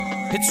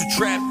It's a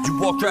trap, you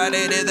walked right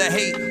into the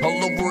hate.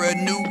 All over a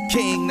new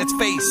king that's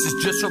face is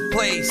just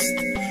replaced.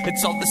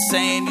 It's all the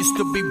same, you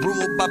still be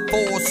ruled by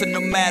force. And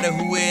no matter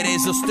who it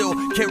is, they'll still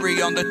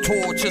carry on the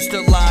torch. You'll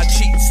still lie,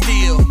 cheat,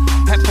 steal,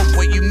 half of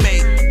what you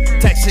make.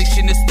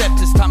 Taxation is theft,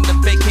 it's time to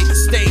vacate the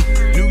state.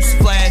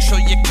 Newsflash,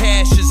 all your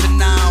cash is an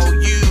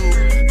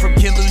IOU. From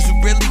killers who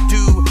really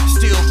do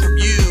steal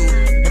from you.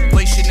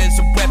 Inflation is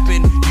a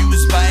weapon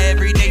used by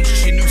every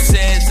nation who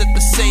says that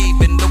they're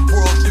saving the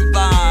world through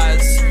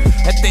lies.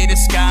 That they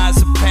disguise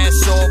and pass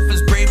off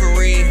as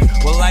bravery.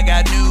 Well, I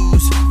got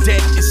news,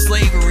 debt is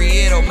slavery.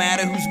 It don't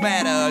matter who's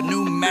madder, a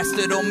new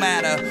master don't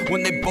matter.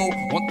 When they both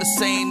want the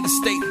same, the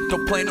state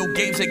don't play no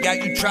games. They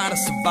got you trying to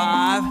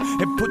survive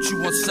and put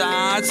you on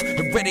sides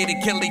and ready to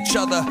kill each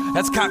other.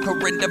 That's conquer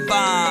and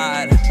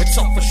divide. It's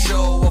all for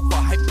show or for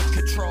hyper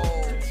control.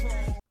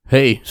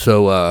 Hey,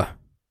 so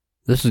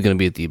this is going to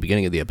be at the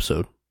beginning of the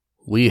episode.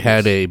 We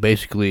had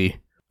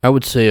basically, I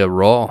would say a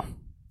raw.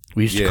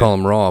 We used to call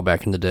them raw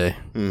back in the day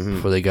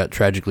before they got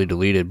tragically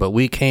deleted. But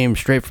we came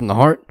straight from the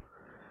heart.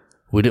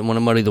 We didn't want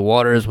to muddy the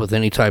waters with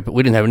any type of...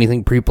 We didn't have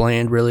anything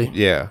pre-planned, really.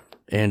 Yeah.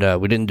 And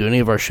we didn't do any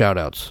of our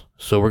shout-outs.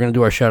 So we're going to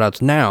do our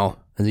shout-outs now,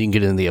 and then you can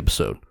get into the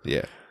episode.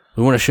 Yeah.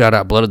 We want to shout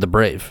out Blood of the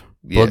Brave.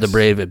 Yes. Blood of the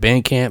Brave at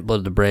Bandcamp. Blood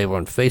of the Brave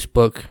on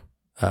Facebook.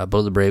 Blood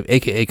of the Brave,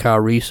 a.k.a.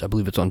 Kyle Reese. I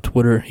believe it's on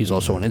Twitter. He's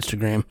also on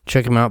Instagram.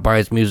 Check him out. Buy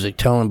his music.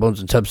 Tell him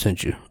Bones and Tubbs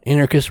sent you.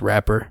 Anarchist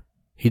rapper.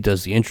 He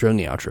does the intro and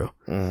the outro.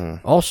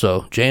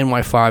 Also,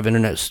 JNY5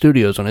 Internet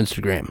Studios on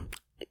Instagram.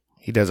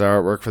 He does our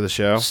artwork for the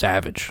show.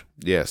 Savage.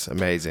 Yes,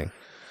 amazing.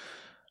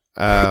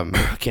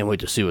 I can't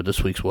wait to see what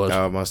this week's was.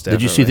 Oh, most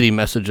definitely. Did you see that he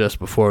messaged us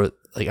before?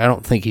 Like, I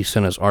don't think he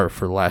sent us art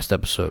for the last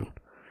episode.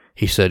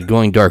 He said,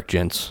 "Going dark,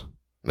 gents."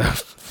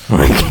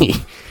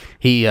 Like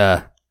he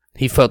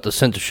felt the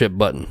censorship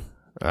button.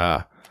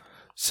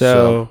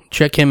 So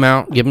check him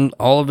out. Give him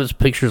all of his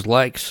pictures,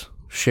 likes,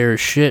 share his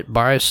shit,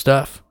 buy his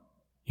stuff.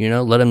 You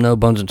know, let him know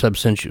Bones and Tubbs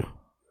sent you.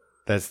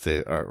 that's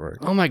the artwork.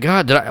 Oh my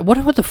God!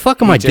 What the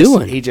fuck am I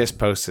doing? He just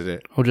posted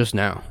it. Oh, just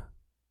now.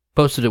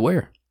 Posted it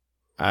where?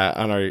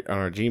 On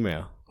our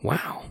Gmail.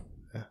 Wow.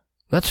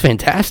 That's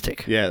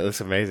fantastic. Yeah,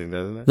 that's amazing,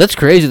 doesn't it? That's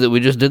crazy that we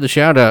just did the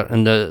shout out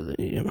and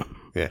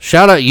Yeah.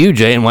 shout out you,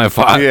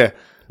 JNY5. Yeah.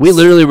 We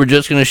literally were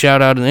just going to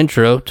shout out an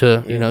intro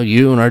to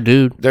you and our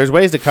dude. There's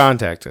ways to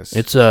contact us.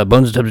 It's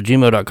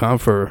bonesandtubbs@gmail.com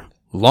for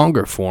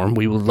longer form.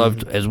 We would love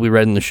to, as we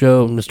read in the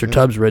show, Mr.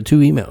 Tubbs read 2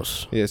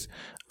 emails. Yes.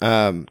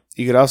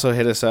 You could also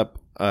hit us up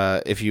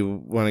if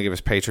you want to give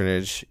us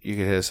patronage. You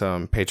can hit us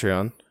on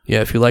Patreon.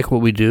 Yeah, if you like what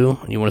we do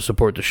and you want to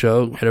support the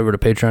show, head over to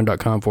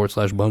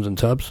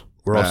patreon.com/bonesandtubbs.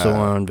 We're also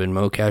on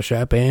Venmo, Cash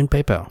App, and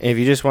PayPal. And if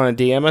you just want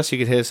to DM us, you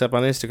can hit us up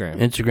on Instagram.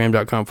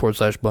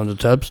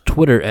 Instagram.com/bonesandtubbs,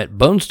 Twitter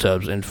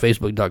 @bonestubbs, and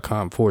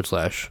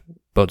Facebook.com/bonesandtubbs.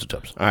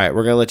 All right,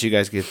 we're going to let you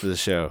guys get to the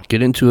show.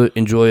 Get into it,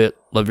 enjoy it,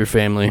 love your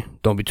family,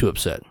 don't be too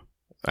upset.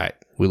 All right.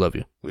 We love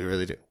you. We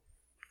really do.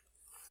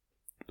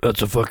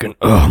 That's a fucking,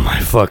 oh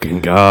my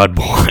fucking God,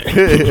 boy.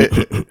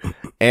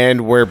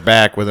 And we're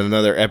back with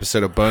another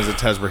episode of Bones and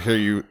Tubbs. We're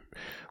here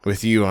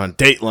with you on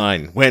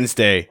Dateline,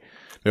 Wednesday,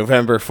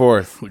 November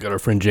 4th. We got our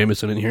friend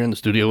Jameson in here in the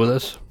studio with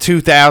us.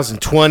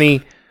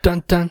 2020.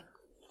 Dun, dun.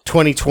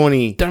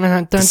 2020 Dun, dun,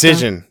 dun,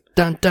 decision.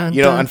 Dun, dun,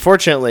 You know, dun.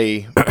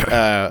 Unfortunately,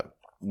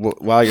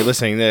 while you're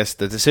listening to this,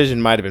 the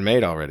decision might have been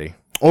made already.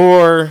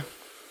 Or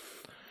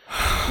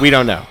we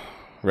don't know,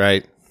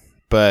 right?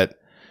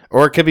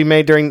 Or it could be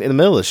made in the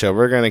middle of the show.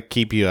 We're going to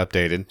keep you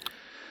updated.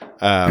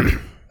 I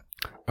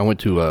went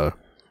to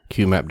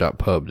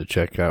qmap.pub to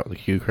check out the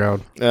Q crowd.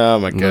 Oh,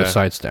 my God. The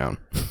site's down.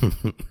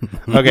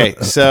 Okay,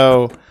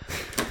 so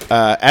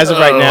as of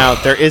right now,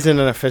 there isn't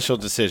an official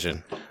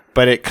decision.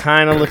 But it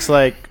kind of looks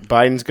like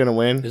Biden's going to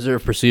win. Is there a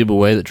perceivable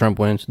way that Trump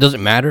wins? Does it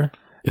matter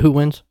who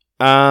wins?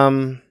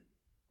 I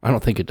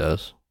don't think it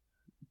does.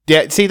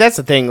 Yeah, see, that's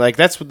the thing. Like,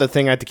 that's the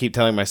thing I have to keep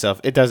telling myself.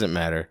 It doesn't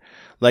matter.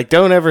 Like,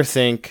 don't ever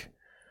think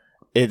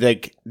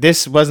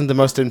this wasn't the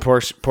most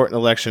important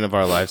election of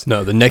our lives.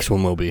 No, the next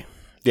one will be.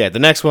 Yeah, the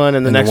next one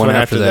and the next one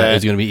after that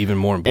is going to be even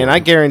more important. And I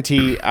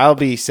guarantee I'll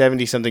be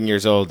 70-something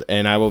years old,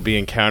 and I will be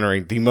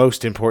encountering the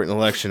most important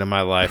election of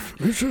my life.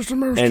 This is the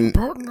most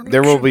important election.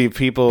 There will be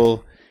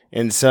people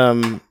in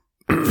some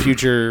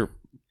future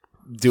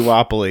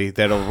duopoly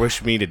that'll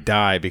wish me to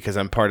die because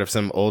I'm part of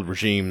some old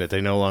regime that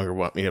they no longer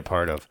want me a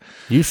part of.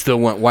 You still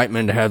want white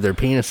men to have their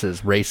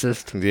penises,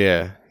 racist?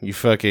 Yeah, you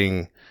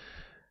fucking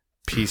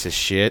piece of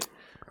shit.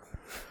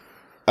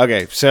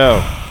 Okay,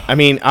 so, I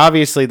mean,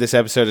 obviously this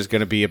episode is going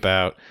to be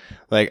about,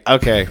 like,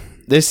 okay,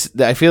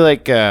 I feel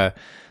like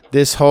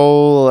this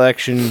whole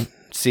election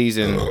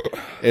season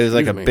is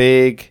like a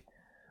big,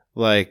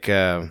 like,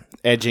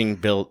 edging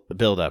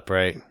build up,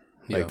 right?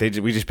 Like,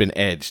 we just been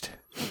edged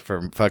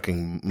for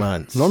fucking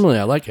months. Normally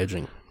I like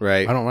edging.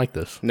 Right. I don't like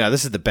this. No,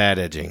 this is the bad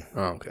edging.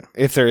 Oh, okay.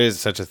 If there is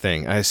such a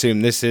thing. I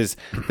assume this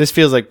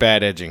feels like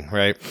bad edging,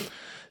 right?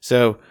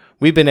 So,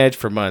 we've been edged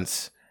for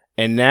months,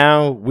 and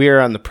now we're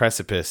on the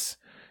precipice.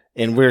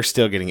 And we're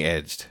still getting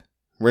edged.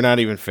 We're not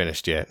even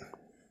finished yet.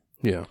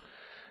 Yeah.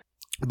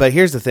 But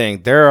here's the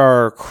thing. There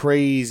are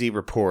crazy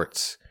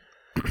reports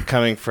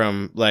coming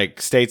from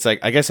like states like,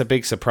 I guess a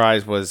big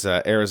surprise was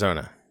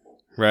Arizona,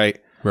 right?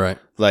 Right.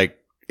 Like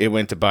it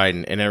went to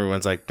Biden, and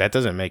everyone's like, that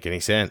doesn't make any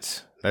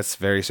sense. That's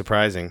very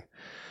surprising.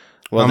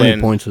 Well, how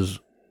many points is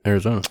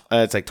Arizona?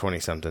 It's like 20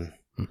 something.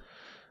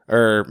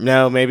 Or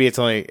no, maybe it's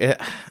only,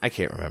 I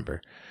can't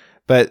remember.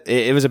 But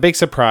it was a big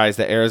surprise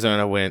that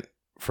Arizona went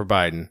for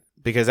Biden,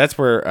 because that's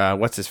where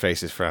what's his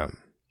face is from,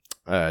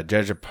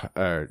 Sheriff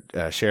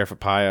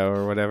Arpaio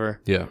or whatever.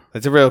 Yeah,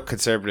 it's a real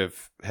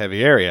conservative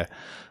heavy area.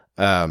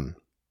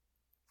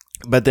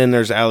 But then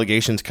there's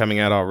allegations coming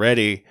out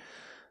already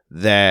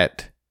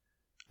that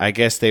I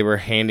guess they were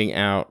handing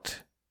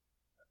out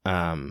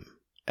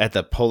at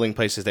the polling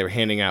places, they were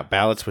handing out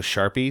ballots with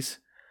Sharpies.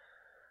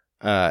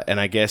 And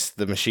I guess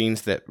the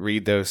machines that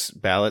read those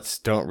ballots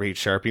don't read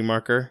Sharpie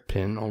marker.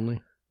 Pen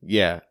only?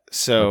 Yeah.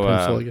 So,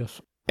 pencil, I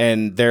guess.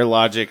 And their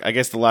logic, I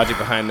guess the logic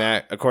behind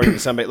that, according to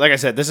somebody, like I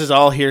said, this is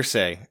all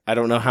hearsay. I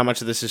don't know how much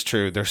of this is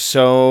true. There's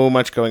so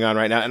much going on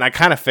right now. And I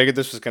kind of figured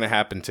this was going to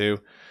happen too.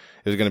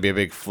 It was going to be a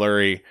big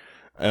flurry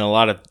and a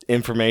lot of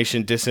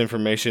information,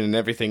 disinformation, and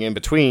everything in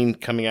between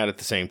coming out at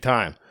the same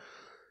time.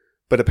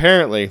 But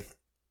apparently,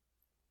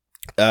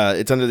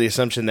 it's under the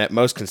assumption that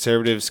most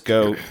conservatives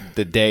go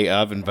the day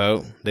of and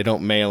vote. They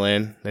don't mail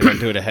in. They don't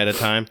do it ahead of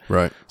time.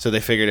 Right. So they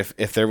figured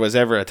if there was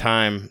ever a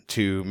time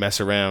to mess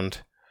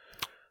around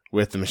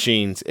with the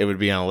machines, it would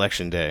be on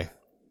election day.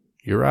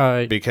 You're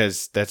right.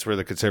 Because that's where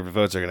the conservative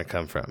votes are going to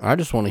come from. I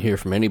just want to hear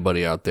from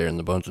anybody out there in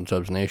the Bones and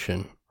Subs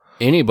Nation.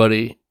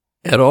 Anybody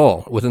at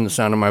all within the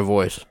sound of my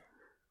voice.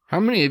 How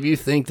many of you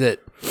think that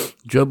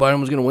Joe Biden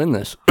was going to win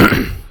this?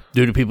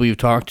 Due to people you've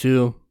talked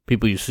to?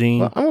 People you've seen?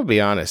 Well, I'm going to be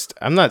honest.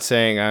 I'm not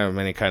saying I'm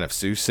any kind of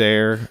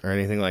soothsayer or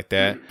anything like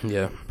that.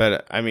 Yeah.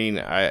 But, I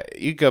mean,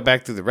 you go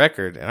back through the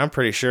record, and I'm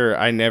pretty sure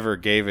I never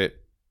gave it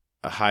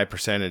a high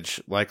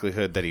percentage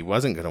likelihood that he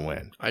wasn't going to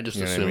win. I just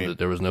assumed that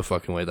there was no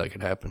fucking way that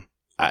could happen.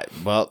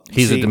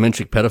 He's a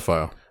dementia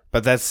pedophile.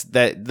 But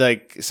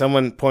like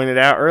someone pointed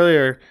out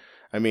earlier,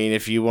 I mean,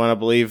 if you want to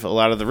believe a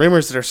lot of the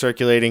rumors that are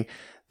circulating,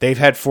 they've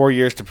had 4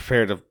 years to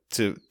prepare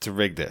to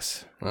rig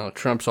this. Well,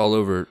 Trump's all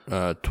over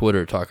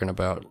Twitter talking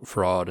about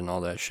fraud and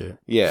all that shit.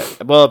 Yeah.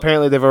 Well,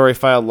 apparently they've already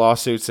filed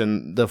lawsuits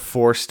in the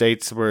 4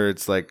 states where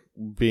it's like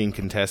being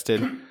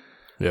contested.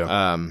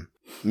 Yeah.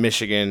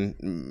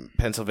 Michigan,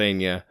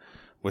 Pennsylvania,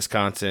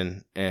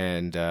 Wisconsin,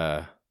 and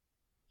I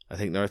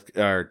think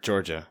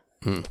Georgia.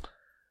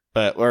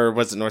 Or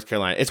was it North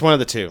Carolina? It's one of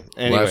the two.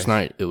 Anyway. Last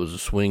night, it was a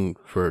swing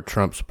for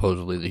Trump,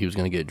 supposedly, that he was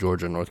going to get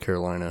Georgia and North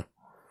Carolina.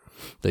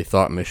 They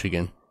thought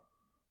Michigan.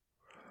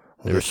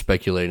 They were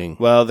speculating.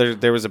 Well,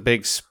 there was a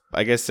big,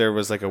 I guess there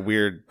was like a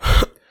weird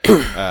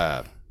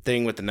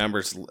thing with the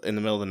numbers in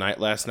the middle of the night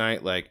last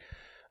night. Like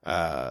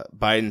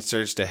Biden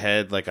surged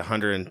ahead like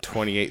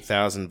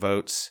 128,000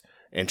 votes,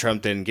 and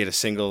Trump didn't get a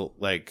single,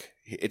 like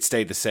it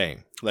stayed the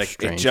same. Like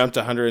Strange. It jumped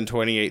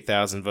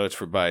 128,000 votes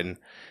for Biden,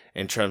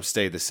 and Trump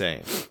stayed the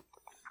same.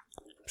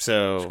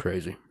 So it's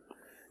crazy.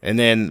 And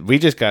then we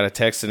just got a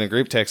text in a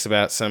group text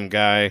about some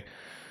guy,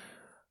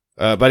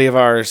 a buddy of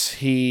ours.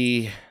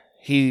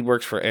 He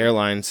works for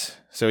airlines,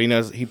 so he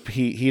knows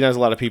he knows a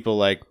lot of people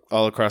like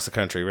all across the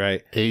country,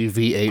 right?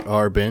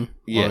 AV8R Ben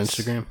yes. on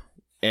Instagram,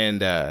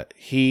 and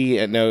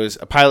he knows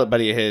a pilot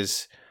buddy of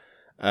his,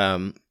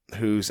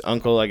 whose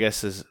uncle I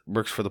guess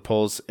works for the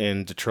polls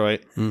in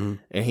Detroit, and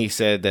he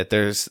said that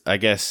there's I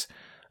guess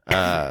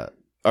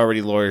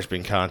already lawyers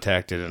being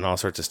contacted and all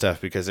sorts of stuff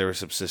because there was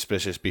some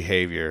suspicious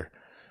behavior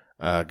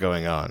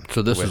going on.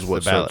 So this is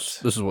what starts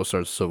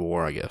the Civil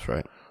War, I guess,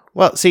 right?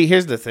 Well, see,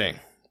 here's the thing.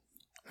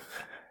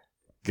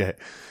 Okay.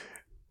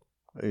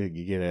 You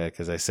get it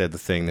because I said the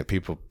thing that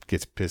people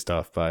get pissed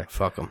off by.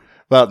 Fuck them.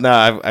 Well, no,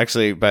 I've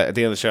actually, but at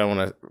the end of the show, I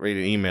want to read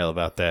an email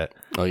about that.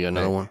 Oh, yeah,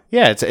 another one?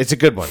 Yeah, it's a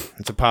good one.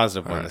 It's a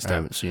positive one this time. I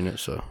haven't seen it,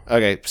 so.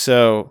 Okay,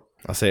 so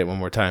I'll say it one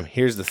more time.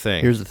 Here's the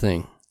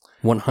thing.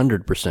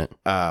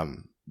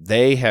 100%.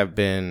 They have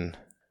been.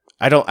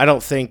 I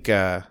don't think.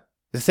 The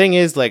thing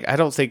is, like, I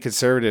don't think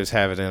conservatives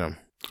have it in them.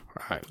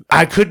 Right.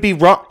 I could be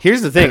wrong.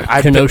 Here's the thing.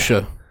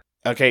 Kenosha.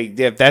 Okay,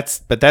 yeah,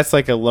 that's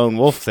like a lone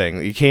wolf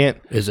thing. You can't.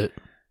 Is it?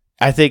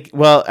 I think.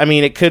 Well, I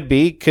mean, it could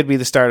be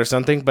the start of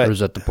something. But or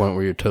is that the point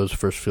where your toes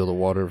first feel the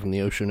water from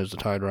the ocean as the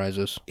tide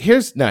rises?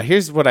 Here's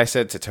what I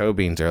said to Toe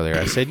Beans earlier.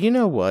 I said, you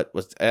know what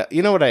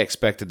I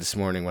expected this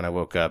morning when I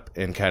woke up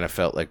and kind of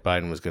felt like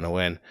Biden was going to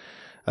win.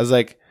 I was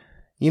like,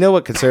 you know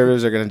what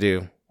conservatives are going to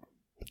do?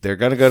 They're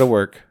going to go to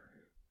work.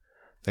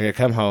 They're going to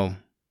come home.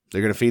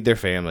 They're going to feed their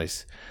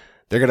families.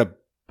 They're going to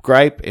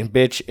gripe and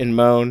bitch and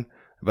moan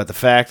about the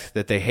fact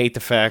that they hate the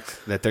fact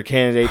that their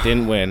candidate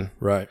didn't win.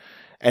 Right.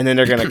 And then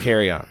they're going to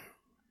carry on.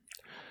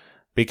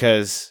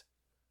 Because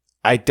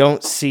I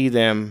don't see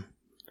them.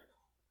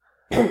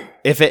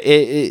 If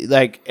it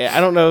like,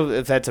 I don't know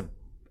if that's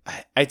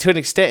to an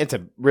extent, it's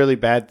a really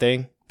bad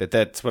thing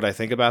that's what I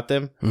think about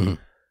them. Mm-hmm.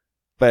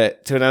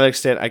 But to another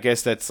extent, I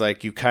guess that's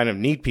like you kind of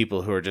need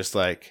people who are just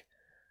like,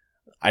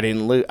 I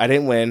didn't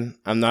win.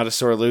 I'm not a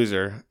sore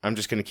loser. I'm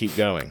just going to keep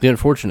going. The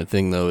unfortunate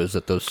thing, though, is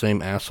that those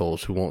same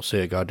assholes who won't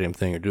say a goddamn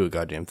thing or do a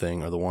goddamn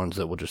thing are the ones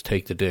that will just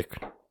take the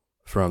dick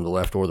from the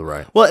left or the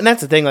right. Well, and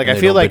that's the thing. Like, and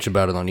I feel like bitch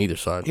about it on either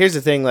side. Here's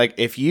the thing. Like,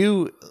 if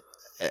you,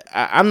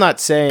 I'm not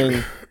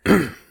saying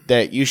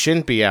that you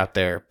shouldn't be out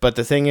there, but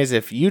the thing is,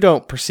 if you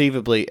don't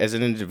perceivably, as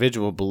an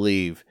individual,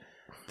 believe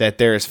that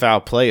there is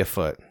foul play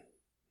afoot,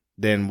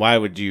 then why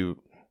would you,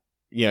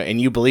 and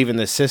you believe in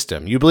this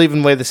system, you believe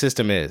in the way the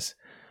system is,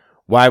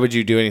 why would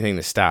you do anything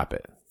to stop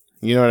it?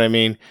 You know what I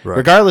mean? Right.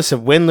 Regardless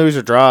of win, lose,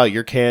 or draw,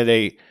 your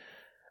candidate,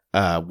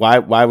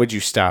 why would you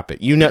stop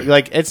it?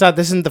 Like, this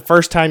isn't the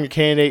first time your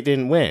candidate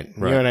didn't win.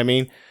 You know what I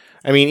mean?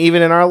 I mean,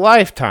 even in our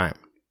lifetime,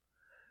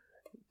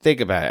 think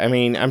about it. I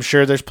mean, I'm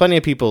sure there's plenty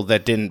of people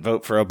that didn't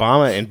vote for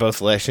Obama in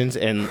both elections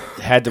and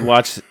had to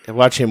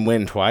watch him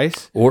win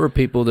twice. Or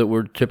people that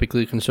were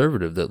typically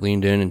conservative that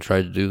leaned in and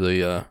tried to do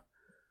the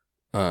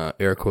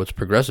air quotes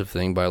progressive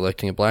thing by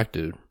electing a black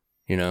dude.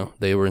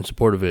 They were in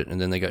support of it,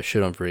 and then they got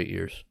shit on for 8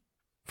 years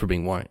for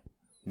being white.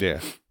 Yeah.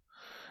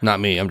 Not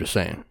me, I'm just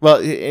saying. Well,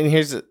 and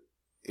here's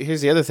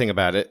the other thing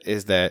about it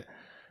is that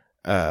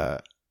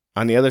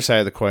on the other side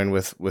of the coin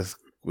with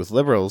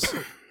liberals,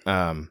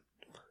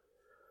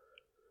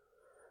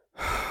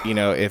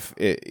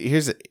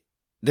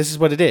 this is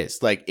what it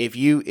is. Like,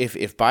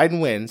 if Biden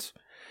wins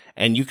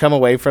and you come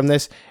away from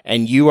this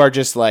and you are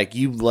just like,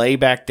 you lay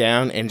back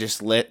down and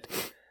just let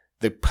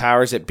the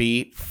powers that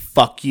be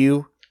fuck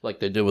you. Like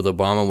they did with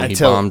Obama when he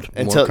bombed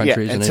more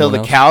countries than until the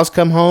else. Cows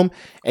come home,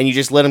 and you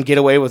just let them get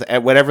away with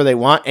whatever they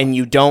want, and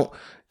you don't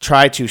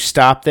try to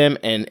stop them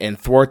and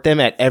thwart them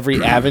at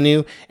every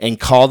avenue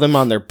and call them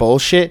on their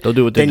bullshit. They'll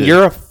do what they do. Then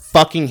you're a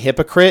fucking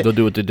hypocrite. They'll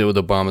do what they did with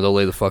Obama. They'll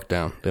lay the fuck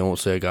down. They won't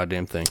say a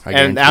goddamn thing.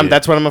 And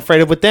that's what I'm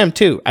afraid of with them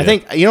too. I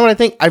think, you know what I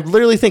think? I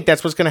literally think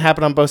that's what's going to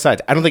happen on both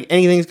sides. I don't think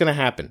anything's going to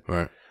happen.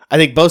 Right. I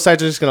think both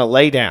sides are just going to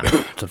lay down.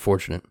 It's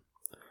unfortunate.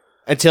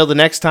 Until the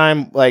next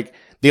time, like,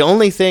 the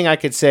only thing I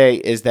could say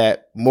is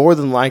that more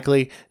than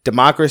likely,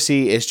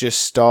 democracy is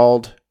just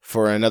stalled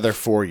for another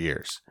 4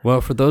 years.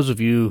 Well, for those of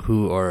you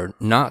who are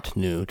not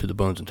new to the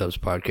Bones and Tubs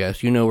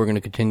podcast, we're going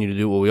to continue to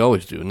do what we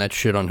always do, and that's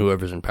shit on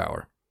whoever's in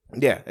power.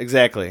 Yeah,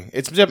 exactly.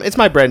 It's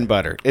my bread and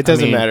butter. It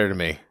doesn't matter to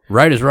me.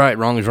 Right is right,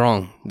 wrong is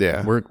wrong.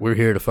 Yeah. We're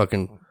here to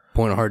fucking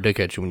point a hard dick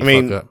at you when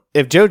you fuck up.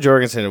 If Jo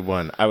Jorgensen had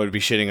won, I would be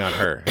shitting on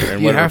her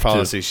and whatever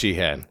policies she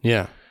had.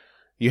 Yeah.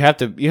 You have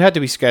to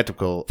be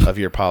skeptical of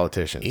your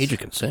politicians. Age of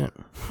consent.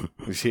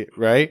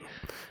 Right?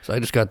 So I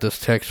just got this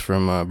text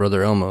from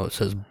Brother Elmo. It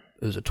says,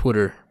 there's a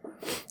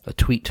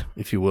tweet,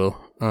 if you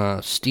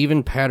will.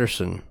 Stephen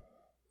Patterson,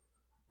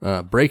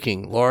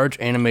 breaking large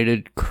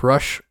animated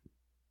crush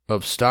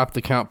of Stop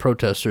the Count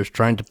protesters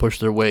trying to push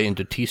their way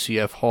into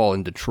TCF Hall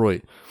in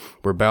Detroit,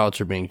 where ballots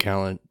are being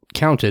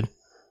counted.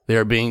 They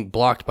are being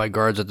blocked by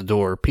guards at the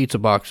door. Pizza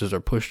boxes are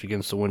pushed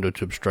against the window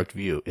to obstruct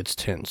view. It's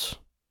tense.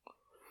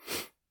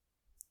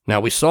 Now,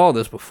 we saw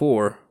this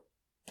before,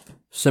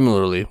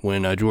 similarly,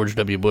 when George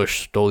W.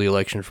 Bush stole the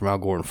election from Al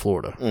Gore in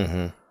Florida.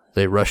 Mm-hmm.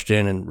 They rushed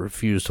in and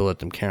refused to let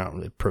them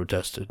count. They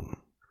protested.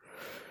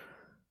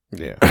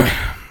 Yeah.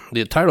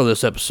 The title of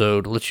this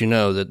episode lets you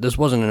know that this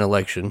wasn't an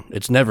election.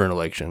 It's never an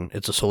election.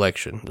 It's a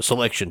selection. The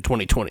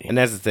sElection-2020. And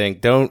that's the thing.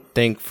 Don't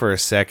think for a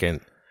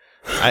second.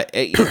 At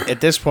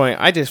this point,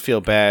 I just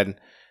feel bad.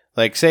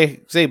 Like, say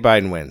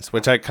Biden wins,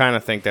 which I kind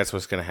of think that's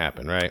what's going to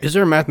happen, right? Is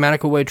there a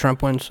mathematical way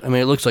Trump wins? I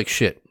mean, it looks like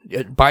shit.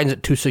 Biden's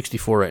at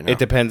 264 right now. It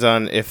depends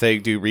on if they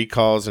do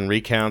recalls and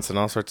recounts and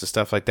all sorts of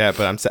stuff like that.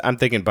 But I'm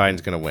thinking Biden's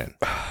going to win.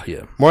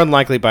 Yeah, more than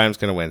likely Biden's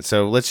going to win.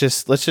 So let's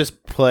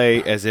just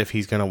play as if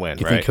he's going to win.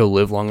 You think he'll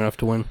live long enough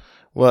to win?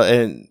 Well,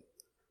 and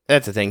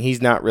that's the thing.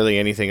 He's not really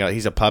anything else.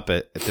 He's a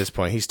puppet at this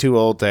point. He's too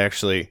old to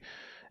actually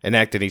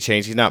enact any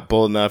change. He's not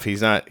bold enough.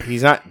 He's not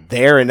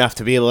there enough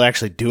to be able to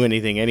actually do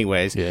anything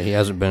anyways. Yeah, he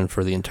hasn't been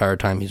for the entire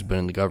time he's been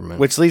in the government.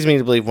 Which leads me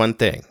to believe one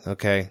thing,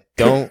 okay?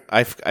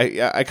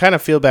 I kind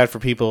of feel bad for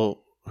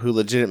people who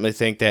legitimately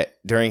think that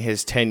during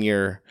his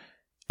tenure,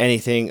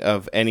 anything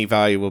of any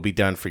value will be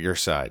done for your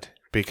side.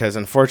 Because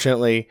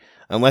unfortunately,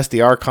 unless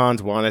the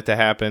Archons want it to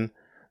happen,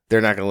 they're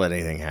not going to let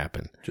anything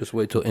happen. Just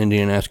wait till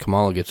Indian-ass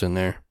Kamala gets in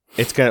there.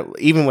 It's going to,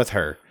 even with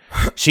her,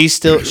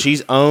 she's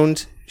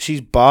owned...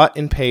 She's bought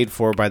and paid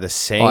for by the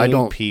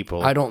same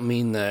people. I don't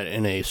mean that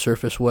in a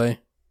surface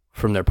way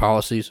from their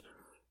policies.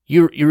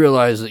 You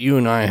realize that you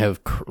and I have,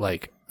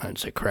 I'd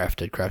say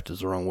crafted. Craft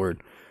is the wrong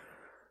word.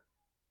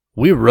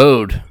 We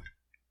rode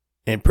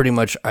and pretty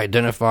much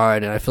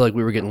identified, and I feel like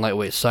we were getting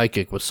lightweight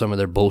psychic with some of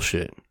their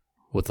bullshit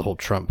with the whole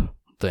Trump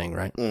thing,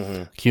 right?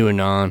 Mm-hmm.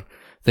 QAnon,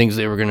 things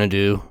they were going to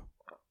do.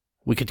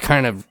 We could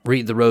kind of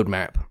read the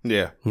roadmap.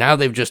 Yeah. Now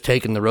they've just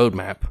taken the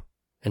roadmap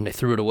and they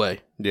threw it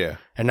away. Yeah.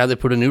 And now they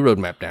put a new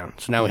roadmap down.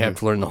 So now we have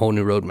to learn the whole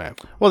new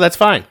roadmap. Well, that's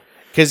fine.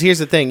 Because here's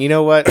the thing. You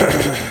know what?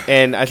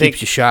 And I think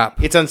keeps you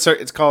sharp. It's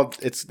uncertain.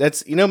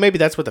 Maybe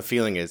that's what the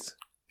feeling is.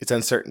 It's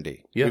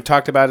uncertainty. Yeah. We've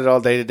talked about it all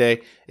day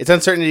today. It's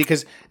uncertainty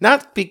because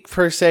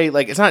per se,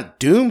 like, it's not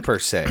doom per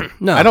se.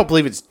 No. I don't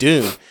believe it's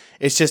doom.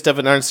 It's just of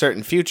an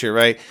uncertain future,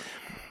 right?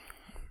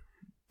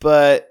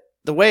 But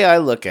the way I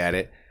look at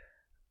it,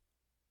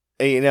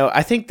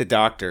 I think the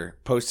doctor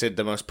posted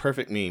the most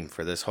perfect meme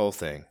for this whole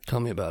thing. Tell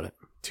me about it.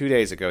 2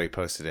 days ago, he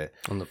posted it.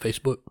 On the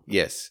Facebook?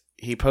 Yes.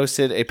 he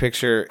posted a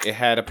picture. It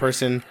had a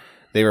person.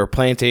 They were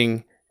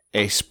planting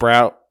a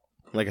sprout,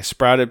 like a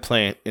sprouted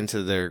plant,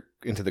 into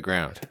the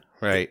ground,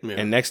 right? Yeah.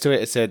 And next to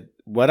it, it said,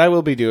 "What I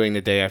will be doing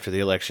the day after the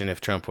election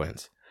if Trump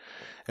wins."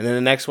 And then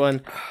the next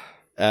one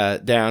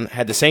down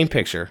had the same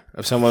picture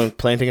of someone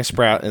planting a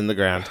sprout in the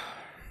ground,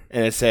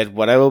 and it said,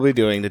 "What I will be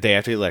doing the day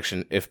after the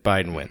election if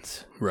Biden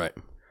wins." Right.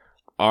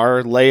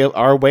 Our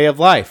way of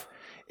life.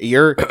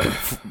 You're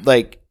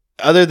like,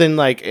 other than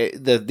like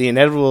the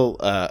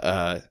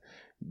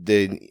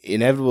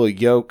inevitable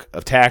yoke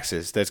of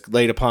taxes that's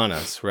laid upon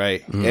us,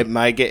 right? Mm. It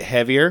might get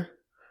heavier.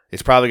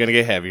 It's probably going to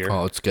get heavier.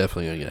 Oh, it's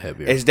definitely going to get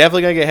heavier. It's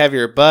definitely going to get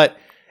heavier. But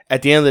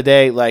at the end of the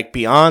day, like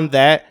beyond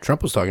that,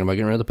 Trump was talking about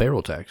getting rid of the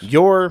payroll tax.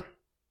 Your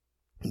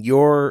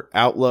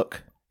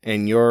outlook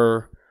and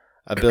your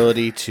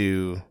ability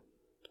to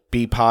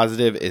be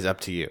positive is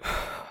up to you,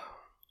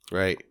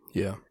 right?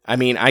 Yeah. I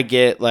mean, I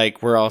get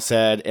like we're all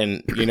sad,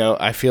 and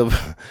I feel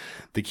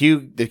the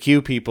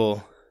Q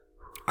people.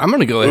 I'm going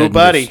to go ahead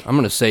I'm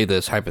going to say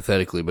this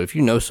hypothetically, but if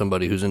you know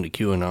somebody who's into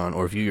QAnon,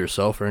 or if you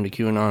yourself are into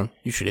QAnon,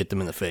 you should hit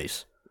them in the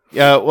face.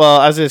 Yeah, well,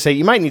 I was going to say,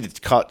 you might need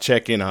to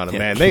check in on them,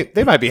 man.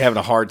 They might be having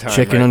a hard time.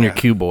 Check in on your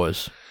Q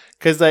boys.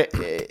 Because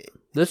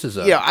this is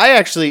some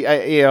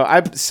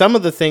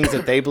of the things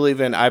that they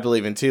believe in, I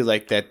believe in too,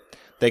 like that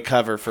they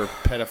cover for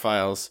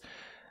pedophiles.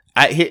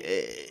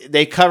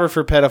 They cover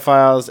for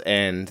pedophiles,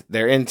 and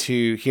they're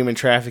into human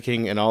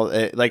trafficking and all.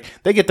 Like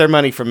they get their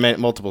money from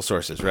multiple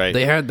sources, right?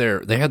 They had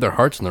their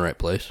hearts in the right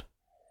place.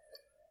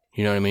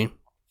 You know what I mean?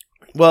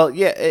 Well,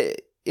 yeah,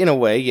 in a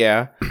way,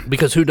 yeah.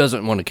 Because who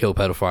doesn't want to kill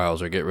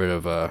pedophiles or get rid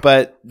of?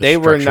 But they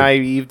were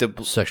naive to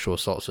sexual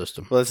assault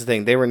system. Well, that's the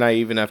thing. They were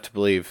naive enough to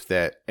believe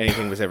that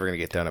anything was ever going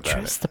to get done about it.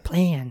 Trust the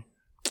plan.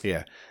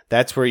 Yeah,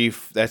 that's where you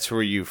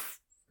fucked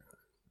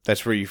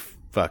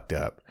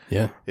up.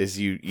 Yeah, is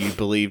you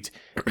believe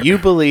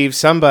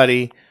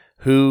somebody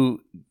who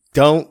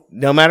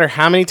no matter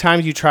how many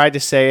times you tried to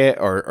say it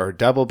or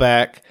double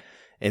back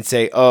and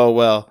say, oh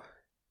well,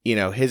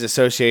 his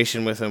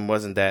association with him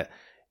wasn't that.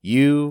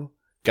 You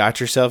got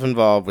yourself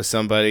involved with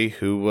somebody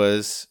who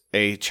was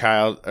a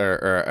child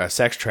or a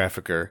sex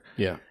trafficker.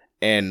 Yeah,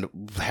 and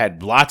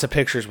had lots of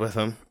pictures with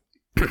him.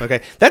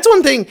 Okay, that's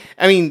one thing.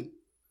 I mean,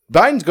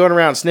 Biden's going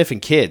around sniffing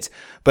kids,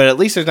 but at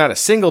least there's not a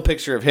single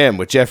picture of him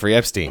with Jeffrey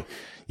Epstein.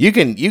 You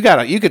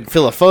could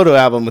fill a photo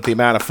album with the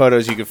amount of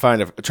photos you could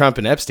find of Trump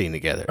and Epstein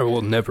together. I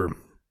will never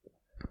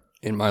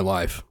in my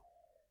life,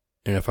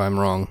 and if I'm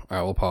wrong,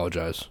 I will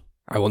apologize.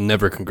 I will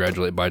never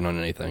congratulate Biden on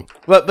anything.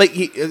 But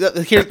you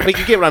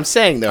get what I'm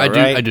saying, though,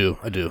 right? I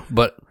do.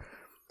 But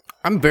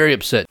I'm very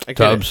upset,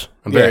 Tubbs.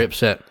 I'm very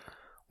upset.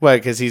 What,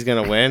 because he's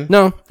going to win?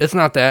 No, it's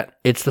not that.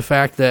 It's the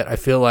fact that I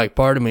feel like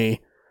part of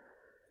me,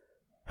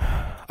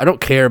 I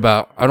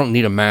don't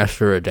need a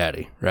master or a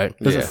daddy, right? It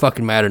doesn't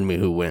fucking matter to me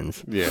who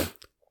wins. Yeah.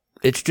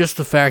 It's just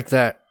the fact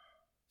that,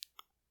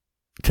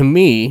 to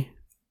me,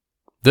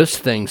 this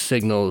thing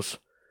signals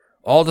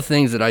all the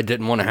things that I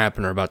didn't want to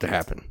happen are about to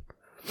happen.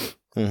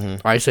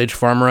 Mm-hmm. Ice Age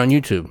Farmer on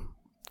YouTube.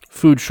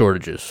 Food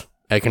shortages.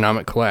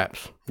 Economic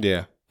collapse.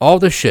 Yeah. All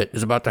this shit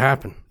is about to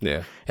happen.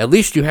 Yeah. At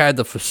least you had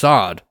the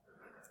facade,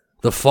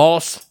 the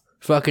false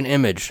fucking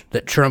image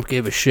that Trump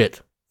gave a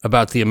shit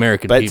about the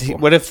American people.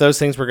 But what if those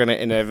things were going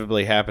to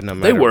inevitably happen no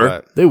matter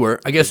what? They were.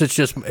 I guess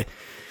it's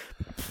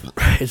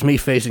me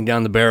facing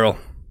down the barrel.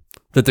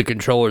 That the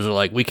controllers are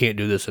like, we can't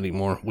do this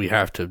anymore. We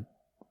have to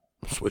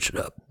switch it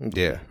up.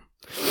 Yeah.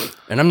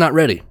 And I'm not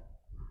ready.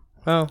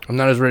 Well, I'm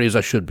not as ready as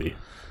I should be.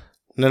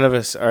 None of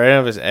us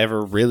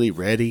ever really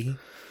ready,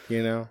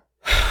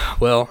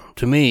 Well,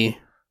 to me,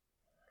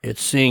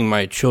 it's seeing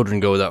my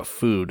children go without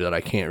food that I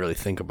can't really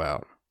think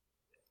about.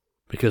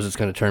 Because it's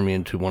going to turn me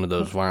into one of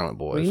those violent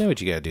boys. Well, you know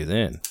what you got to do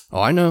then.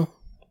 Oh, I know.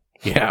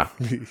 Yeah.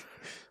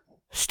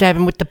 Stab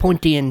him with the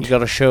pointy end. You got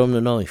to show him the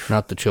knife.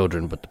 Not the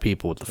children, but the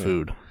people with the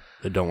food.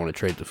 That don't want to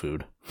trade the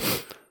food.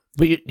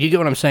 But you get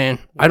what I'm saying?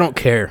 I don't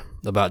care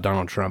about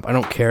Donald Trump. I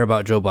don't care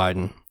about Joe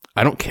Biden.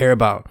 I don't care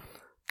about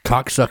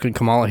cocksucking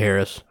Kamala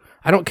Harris.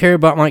 I don't care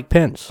about Mike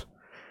Pence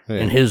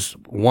and his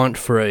want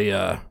for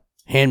a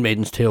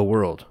Handmaid's Tale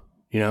world,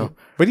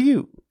 What do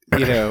you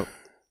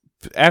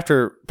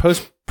after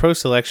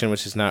post-election,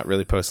 which is not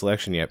really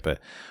post-election yet, but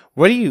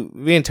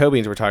me and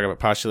Tobians were talking about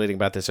postulating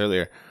about this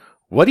earlier.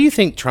 What do you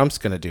think Trump's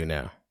going to do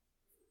now?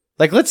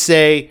 Like, let's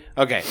say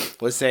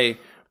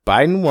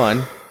Biden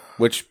won,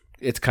 which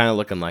it's kind of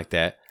looking like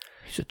that.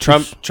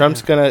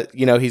 Trump's gonna,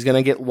 he's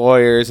gonna get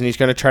lawyers and he's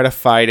gonna try to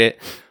fight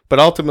it, but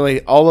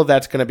ultimately, all of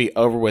that's gonna be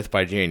over with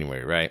by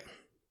January, right?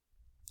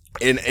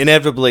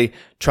 Inevitably,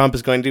 Trump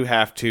is going to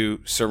have to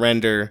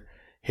surrender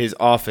his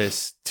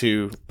office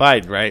to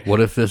Biden, right? What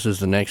if this is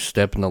the next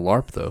step in the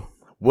LARP, though?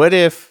 What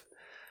if?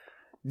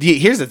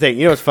 Here's the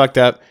thing. What's fucked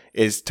up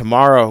is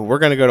tomorrow we're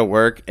going to go to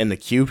work and the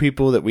Q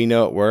people that we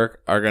know at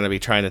work are going to be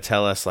trying to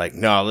tell us like,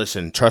 no,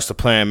 listen, trust the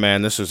plan,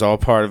 man. This is all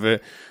part of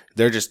it.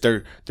 They're just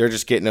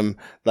getting them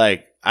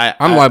like,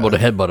 I'm liable to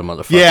headbutt a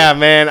motherfucker. Yeah,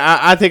 man.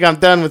 I think I'm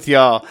done with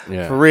y'all.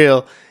 Yeah. For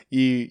real.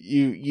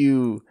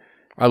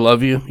 I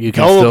love you. You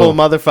can Gullible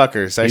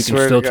motherfuckers. I you swear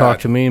can still to God. talk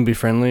to me and be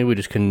friendly. We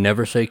just can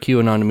never say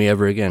QAnon to me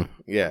ever again.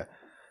 Yeah.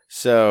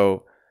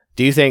 So,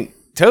 do you think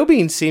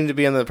Tobin seemed to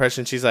be under the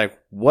impression she's like,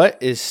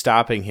 what is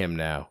stopping him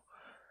now?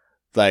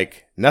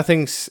 Like,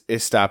 nothing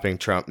is stopping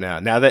Trump now.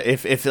 Now that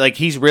if like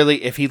he's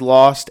really, if he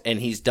lost and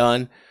he's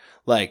done,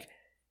 like,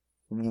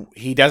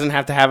 he doesn't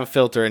have to have a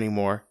filter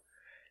anymore.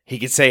 He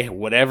could say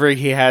whatever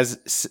he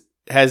has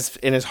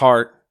in his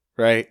heart,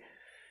 right?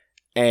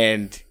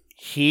 And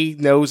he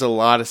knows a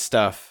lot of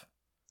stuff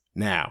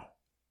now.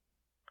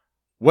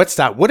 What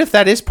if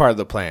that is part of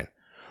the plan?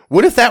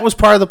 What if that was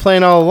part of the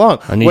plan all along?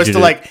 Was to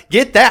like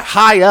get that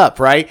high up,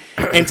 right?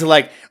 And to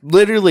like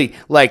literally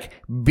like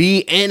be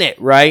in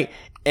it, right?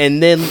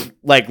 And then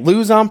like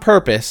lose on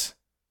purpose,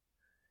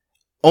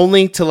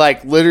 only to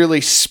like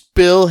literally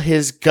spill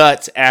his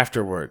guts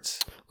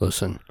afterwards.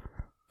 Listen.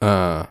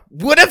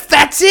 What if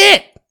that's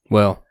it?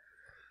 Well,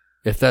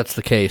 if that's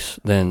the case,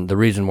 then the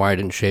reason why I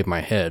didn't shave my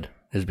head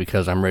is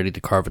because I'm ready to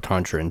carve a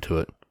tonsure into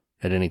it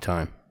at any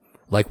time.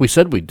 Like we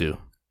said we'd do.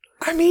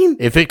 I mean,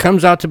 if it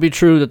comes out to be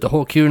true that the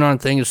whole QAnon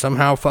thing is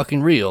somehow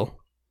fucking real,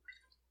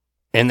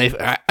 and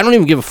I don't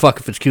even give a fuck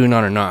if it's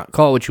QAnon or not.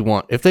 Call it what you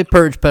want. If they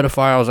purge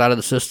pedophiles out of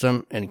the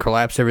system and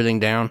collapse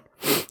everything down,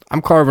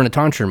 I'm carving a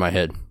tonsure in my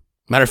head.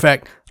 Matter of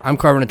fact, I'm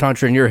carving a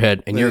tonsure in your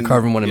head, and you're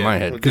carving one in my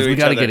head, because we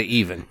got to get it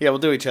even. Yeah, we'll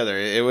do each other.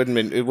 It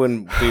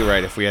wouldn't be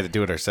right if we had to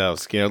do it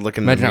ourselves. You know,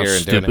 looking Imagine in the mirror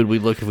how stupid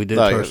we'd look if we did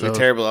it ourselves. It'd be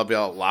terrible. I'll be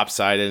all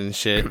lopsided and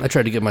shit. I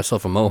tried to get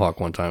myself a mohawk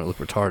one time. It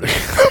looked retarded.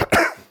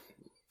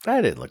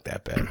 That didn't look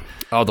that bad.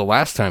 Oh, the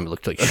last time it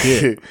looked like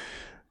shit.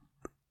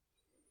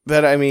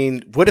 But I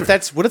mean, what if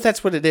that's what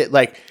it is?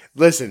 Like,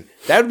 listen,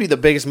 that would be the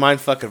biggest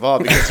mindfuck of all,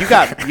 because you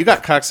got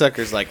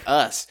cocksuckers like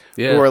us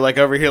who are like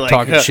over here like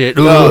talking shit.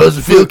 Oh,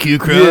 doesn't feel cute,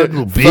 crowd,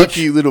 little bitch. Fuck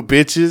you, little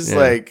bitches. Yeah.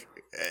 Like,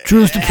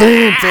 trust the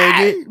plan,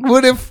 faggot.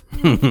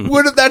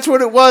 What if that's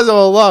what it was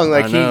all along?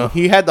 Like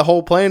he had the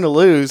whole plan to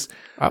lose.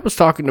 I was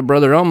talking to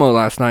Brother Elmo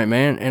last night,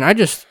 man, and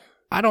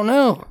I don't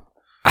know.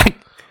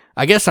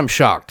 I guess I'm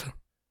shocked.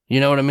 You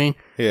know what I mean?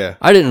 Yeah.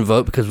 I didn't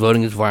vote because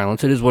voting is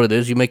violence. It is what it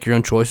is. You make your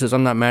own choices.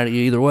 I'm not mad at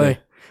you either way. Yeah.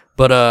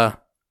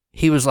 But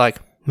he was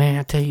like, man,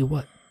 I tell you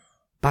what,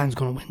 Biden's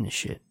going to win this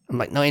shit. I'm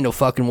like, no, ain't no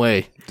fucking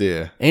way.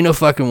 Yeah. Ain't no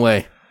fucking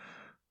way.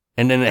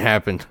 And then it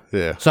happened.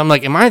 Yeah. So I'm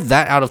like, am I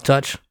that out of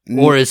touch?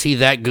 Or is he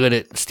that good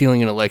at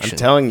stealing an election? I'm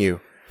telling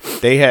you,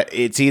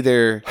 it's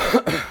either,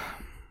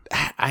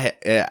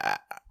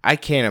 I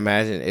can't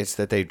imagine it's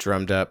that they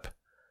drummed up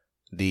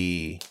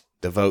the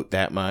vote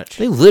that much.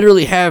 They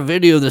literally have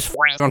video of this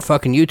on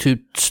fucking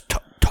YouTube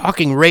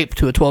talking rape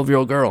to a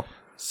 12-year-old girl.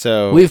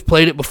 So we've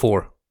played it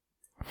before.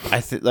 I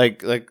think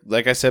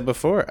like I said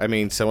before. I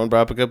mean, someone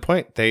brought up a good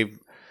point.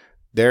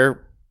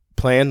 Their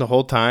plan the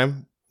whole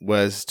time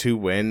was to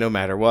win no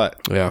matter what.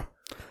 Yeah,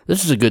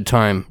 this is a good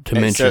time to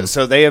mention.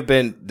 So they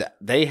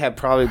have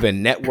probably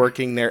been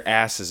networking their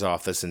asses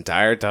off this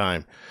entire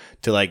time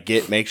to like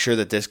make sure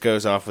that this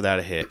goes off without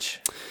a hitch.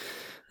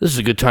 This is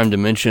a good time to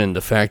mention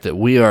the fact that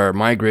we are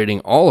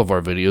migrating all of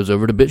our videos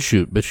over to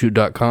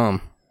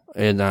BitChute.com.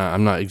 And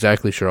I'm not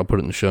exactly sure. I'll put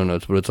it in the show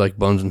notes, but it's like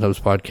Bones and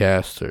Tubs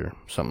Podcast or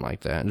something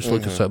like that. Just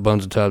look us up,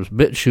 Bones and Tubs.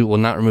 BitChute will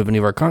not remove any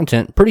of our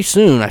content. Pretty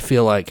soon, I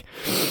feel like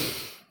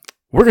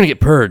we're going to get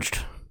purged.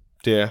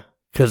 Yeah.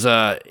 Because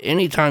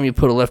anytime you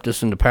put a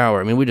leftist into power,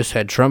 I mean, we just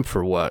had Trump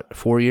for what,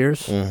 4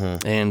 years?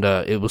 Mm-hmm. And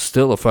it was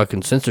still a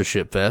fucking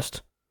censorship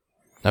fest.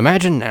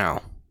 Imagine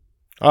now.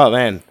 Oh,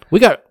 man. We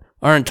got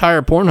our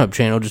entire Pornhub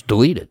channel just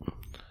deleted.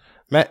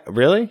 Matt,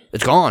 really?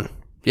 It's gone.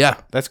 Yeah.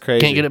 That's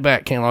crazy. Can't get it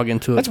back. Can't log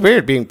into it. That's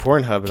weird being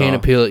Pornhub. Can't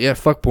appeal it. Yeah,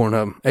 fuck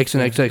Pornhub. X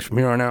and XX from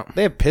here on out.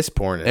 They have piss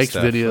porn and X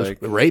stuff. videos. Like,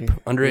 rape,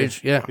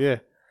 underage. Yeah. Yeah.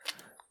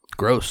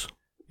 Gross.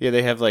 Yeah,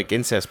 they have like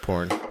incest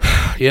porn.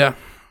 Yeah.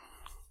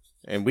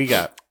 And we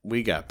got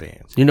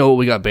banned. You know what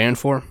we got banned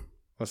for?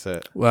 What's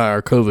that? Well,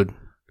 our COVID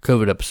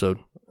episode.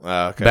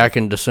 Okay. Back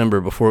in December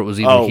before it was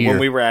even here. When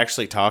we were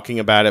actually talking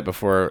about it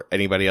before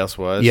anybody else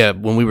was? Yeah,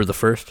 when we were the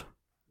first.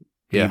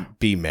 Yeah.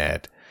 Be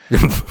mad.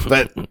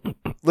 But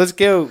let's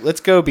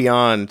go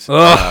beyond.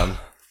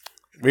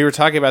 We were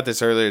talking about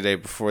this earlier today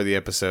before the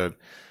episode,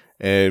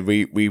 and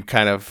we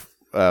kind of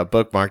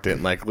bookmarked it.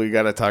 And like, we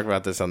got to talk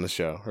about this on the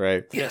show,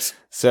 right? Yes.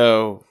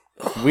 So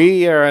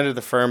we are under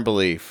the firm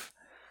belief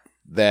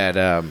that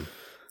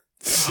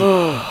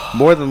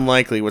more than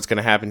likely what's going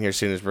to happen here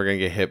soon is we're going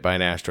to get hit by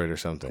an asteroid or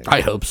something. I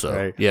hope so.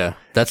 Right? Yeah,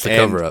 that's the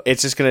cover up.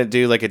 It's just going to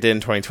do like it did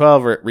in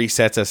 2012, where it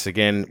resets us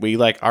again. We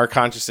like our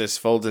consciousness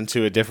folds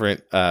into a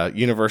different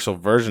universal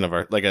version of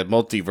like a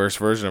multiverse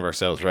version of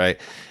ourselves, right?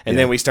 And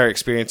then we start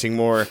experiencing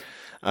more.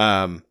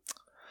 What's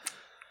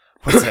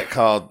that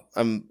called?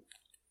 I'm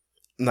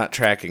not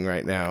tracking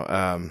right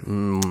now.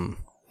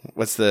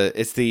 What's the?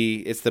 It's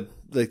the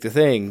like the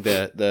thing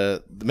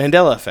the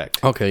Mandela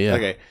effect. Okay. Yeah.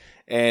 Okay.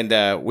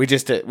 And we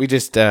just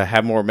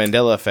have more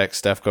Mandela effect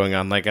stuff going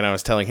on. Like, and I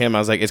was telling him, I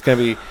was like, it's gonna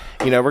be,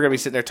 we're gonna be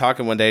sitting there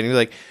talking one day, and he's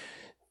like,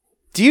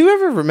 "Do you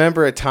ever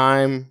remember a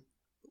time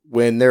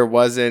when there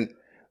wasn't,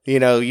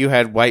 you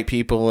had white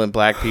people and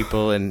black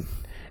people and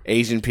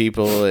Asian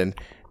people and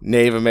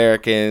Native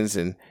Americans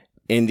and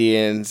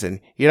Indians, and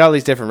you had all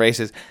these different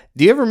races.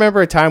 Do you ever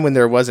remember a time when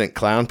there wasn't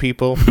clown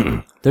people?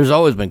 There's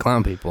always been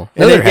clown people.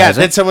 And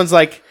then someone's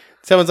like,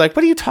 what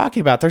are you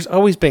talking about? There's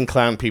always been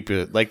clown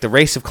people, like the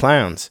race of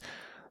clowns.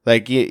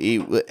 Like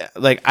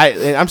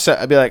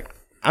I'd be like,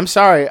 I'm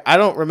sorry, I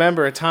don't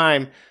remember a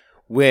time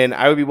when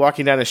I would be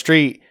walking down the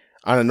street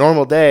on a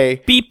normal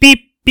day, beep beep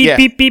beep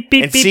beep beep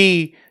beep, and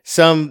see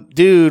some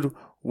dude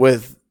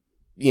with,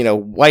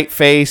 white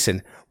face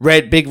and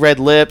big red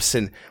lips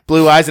and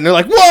blue eyes, and they're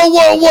like, whoa,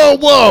 whoa, whoa,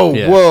 whoa,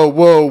 yeah. Whoa,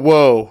 whoa,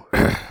 whoa.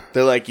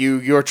 They're like,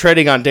 you're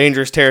treading on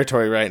dangerous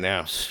territory right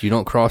now. You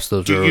don't cross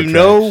those. Do you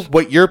know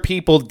what your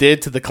people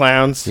did to the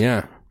clowns?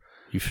 Yeah.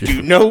 Do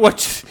you know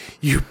what,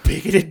 you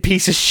bigoted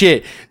piece of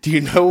shit? Do you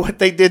know what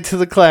they did to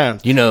the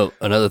clowns?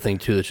 Another thing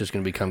too that's just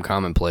going to become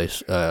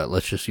commonplace.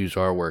 Let's just use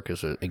our work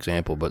as an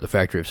example, but the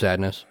Factory of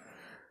Sadness.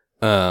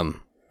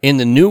 In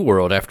the New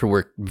World, after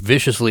we're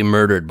viciously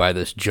murdered by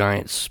this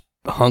giant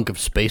hunk of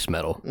space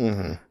metal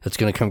that's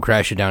going to come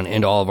crashing down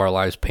into all of our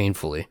lives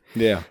painfully.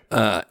 Yeah.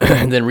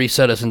 And then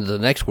reset us into the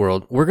next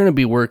world. We're going to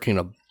be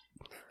working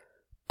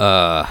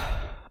an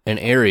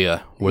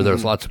area where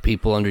there's lots of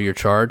people under your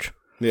charge.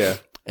 Yeah.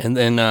 And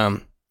then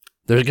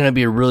there's going to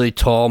be a really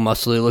tall,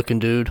 muscly looking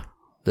dude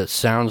that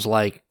sounds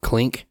like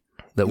Clink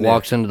that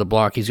walks into the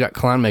block. He's got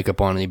clown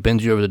makeup on and he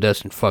bends you over the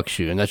desk and fucks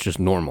you. And that's just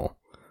normal.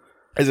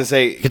 As I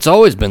say, it's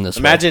always been this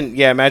way.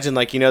 Imagine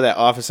like, that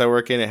office I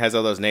work in, it has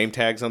all those name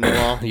tags on the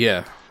wall.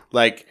 Yeah.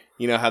 Like,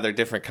 how they're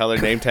different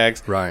colored name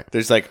tags? Right.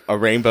 There's like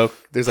rainbow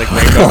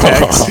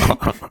tags,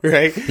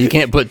 right? You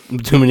can't put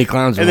too many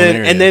clowns in one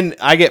area. And then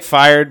I get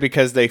fired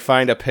because they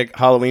find a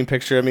Halloween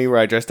picture of me where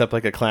I dressed up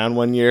like a clown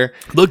one year.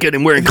 Look at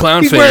him wearing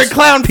clown face. He's wearing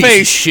clown face.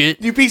 Piece of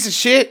shit. You piece of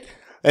shit.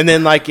 And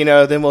then like,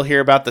 then we'll hear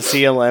about the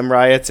CLM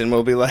riots and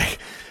we'll be like,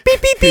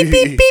 beep, beep, beep,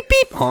 beep, beep,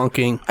 beep.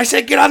 Honking. I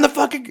said, get on the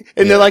fucking...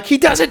 And they're like, he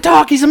doesn't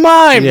talk, he's a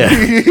mime. Yeah.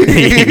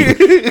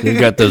 You've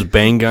got those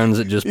bang guns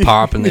that just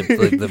pop and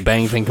the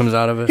bang thing comes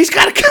out of it. He's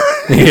got a gun.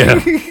 Yeah.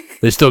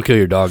 They still kill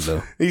your dog,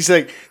 though. He's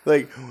like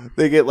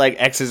they get like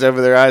X's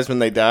over their eyes when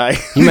they die.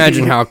 You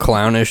imagine how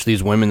clownish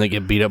these women that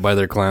get beat up by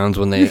their clowns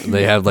when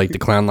they have like the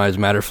Clown Lives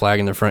Matter flag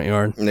in their front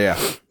yard? Yeah.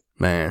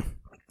 Man.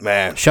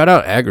 Shout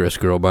out Agris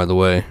Girl, by the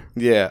way.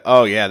 Yeah.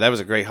 Oh, yeah. That was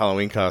a great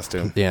Halloween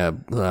costume.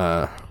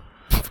 Yeah.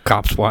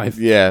 Cop's wife.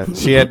 Yeah.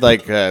 She had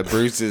like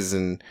bruises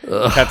and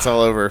cuts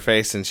all over her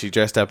face, and she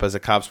dressed up as a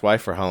cop's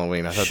wife for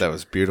Halloween. I thought that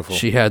was beautiful.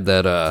 She had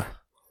that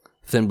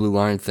thin blue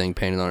line thing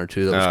painted on her,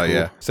 too. That was cool.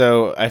 Yeah.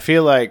 So I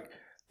feel like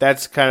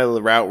that's kind of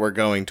the route we're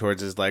going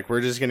towards, is like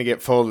we're just going to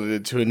get folded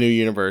into a new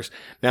universe.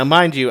 Now,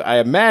 mind you, I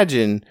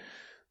imagine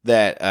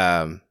that,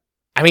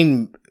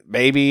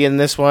 maybe in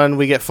this one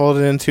we get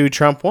folded into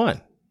Trump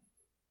 1.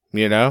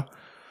 But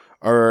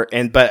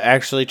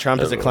actually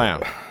Trump is a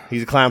clown.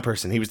 He's a clown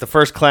person. He was the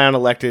first clown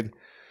elected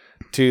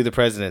to the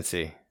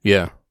presidency.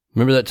 Yeah.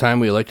 Remember that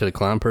time we elected a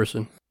clown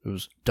person? It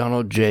was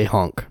Donald J.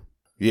 Honk.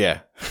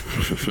 Yeah.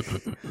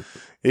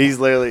 He's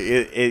literally,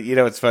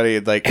 it's funny.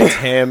 Like, it's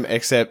him,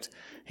 except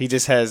he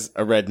just has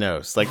a red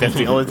nose. Like, that's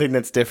the only thing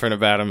that's different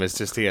about him, is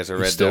just he has a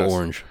red nose. Still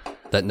orange.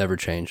 That never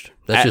changed.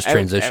 That's just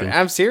transition.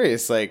 I'm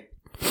serious. Like,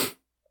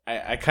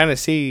 I kind of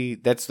see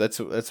that's what's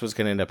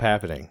going to end up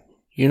happening.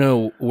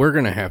 We're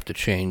going to have to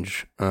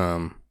change.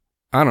 I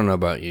don't know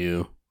about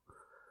you.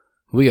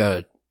 We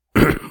got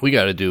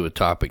to do a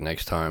topic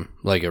next time,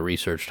 like a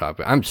research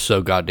topic. I'm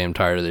so goddamn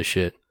tired of this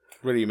shit.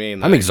 What do you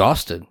mean? I'm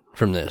exhausted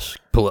from this.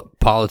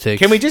 Politics.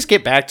 Can we just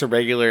get back to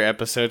regular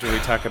episodes where we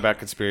talk about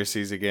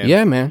conspiracies again?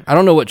 Yeah, man. I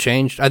don't know what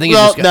changed. I think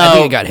I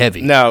think it got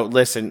heavy. No,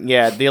 listen.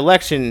 Yeah, the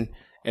election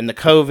and the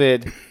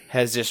COVID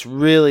has just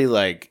really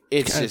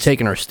it's just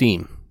taken our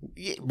steam.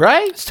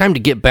 Right? It's time to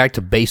get back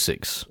to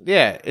basics.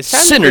 Yeah. It's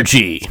time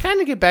synergy. It's time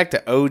to get back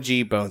to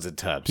OG Bones and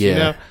Tubs.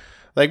 Yeah.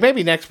 Like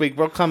maybe next week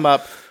we'll come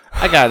up.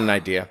 I got an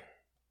idea.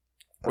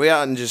 We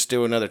ought to just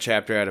do another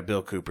chapter out of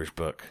Bill Cooper's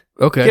book.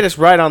 Okay. Get us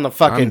right on the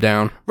fucking... I'm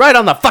down. Right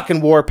on the fucking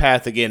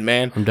warpath again,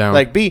 man. I'm down.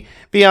 Like, be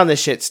on this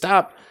shit.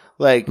 Stop.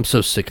 Like... I'm so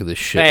sick of this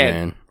shit,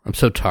 man. I'm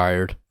so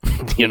tired.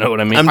 You know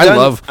what I mean?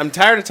 I'm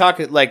tired of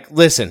talking... Like,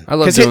 listen. I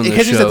love doing this show.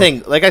 Because here's the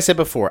thing. Like I said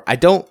before, I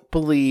don't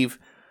believe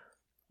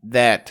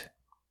that,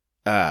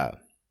 Trump,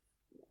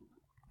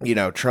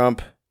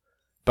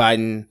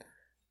 Biden,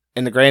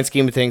 in the grand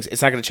scheme of things,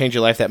 it's not going to change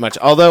your life that much.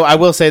 Although, I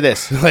will say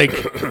this. Like...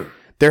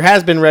 There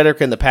has been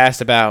rhetoric in the past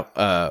about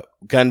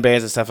gun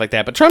bans and stuff like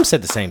that, but Trump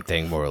said the same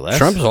thing, more or less.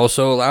 Trump's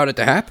also allowed it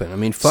to happen. I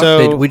mean,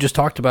 fuck, we just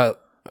talked about,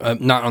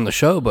 not on the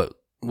show, but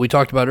we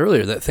talked about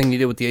earlier, that thing he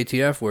did with the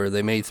ATF where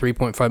they made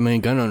 3.5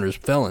 million gun owners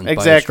felons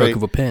by a stroke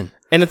of a pen.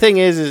 And the thing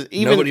is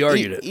even, nobody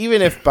argued it.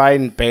 Even if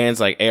Biden bans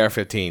like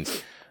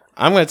AR-15s,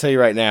 I'm going to tell you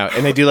right now,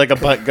 and they do like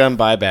a gun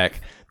buyback,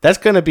 that's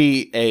going to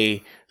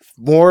be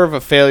more of a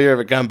failure of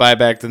a gun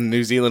buyback than the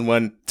New Zealand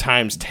one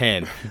times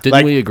 10.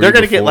 Didn't we agree? They're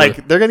going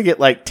to get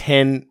like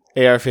 10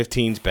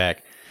 AR-15s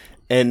back,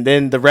 and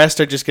then the rest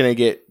are just going to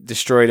get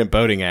destroyed in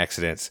boating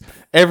accidents.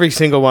 Every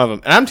single one of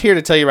them. And I'm here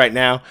to tell you right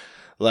now,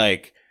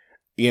 like,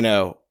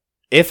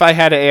 if I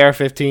had an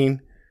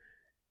AR-15,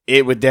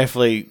 it would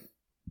definitely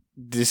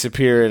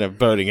disappear in a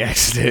boating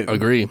accident.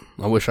 Agree.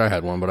 I wish I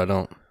had one, but I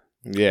don't.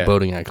 Yeah.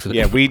 Boating accident.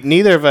 Yeah,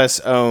 neither of us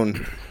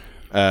own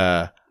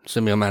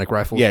semi-automatic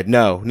rifles. Yeah,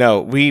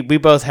 no. We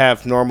both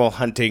have normal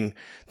hunting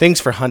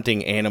things for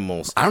hunting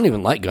animals. I don't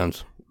even like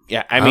guns.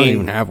 Yeah, I don't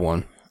even have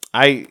one.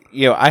 I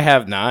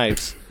have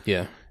knives.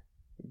 Yeah.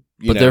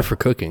 But they're for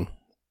cooking.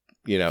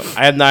 I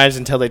have knives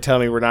until they tell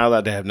me we're not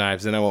allowed to have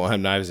knives, then I won't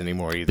have knives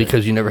anymore either.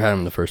 Because you never had them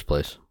in the first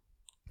place.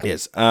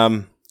 Yes.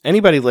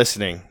 Anybody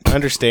listening,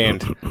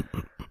 understand.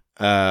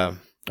 Our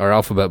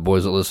alphabet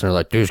boys that listen are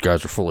like, these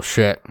guys are full of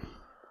shit.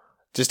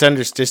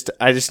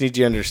 I just need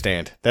you to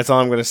understand. That's all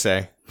I'm going to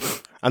say.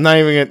 I'm not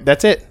even going to,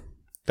 that's it.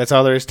 That's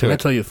all there is to it. Can I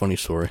tell you a funny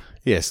story?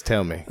 Yes,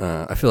 tell me.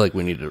 I feel like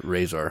we need to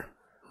raise our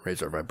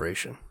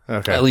vibration.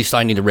 Okay. At least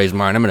I need to raise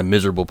mine. I'm in a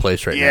miserable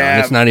place right now.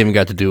 And it's not even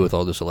got to do with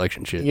all this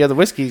election shit. Yeah, the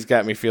whiskey's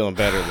got me feeling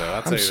better,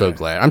 though. I'm so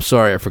glad. I'm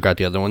sorry I forgot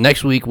the other one.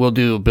 Next week, we'll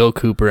do Bill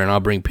Cooper, and I'll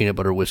bring peanut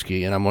butter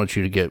whiskey, and I want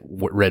you to get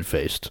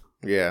red-faced.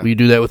 Yeah. Will you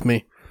do that with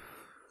me?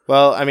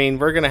 Well, I mean,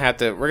 we're gonna have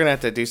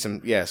to do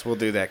some. Yes, we'll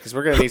do that because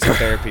we're gonna need some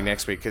therapy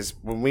next week. Because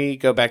when we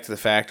go back to the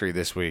factory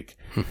this week,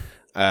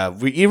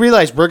 you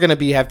realize we're gonna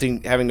be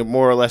having to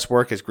more or less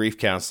work as grief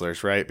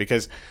counselors, right?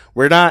 Because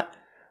we're not,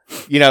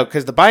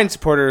 because the Biden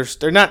supporters,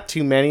 they're not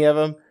too many of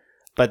them,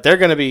 but they're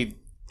gonna be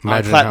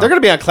they're gonna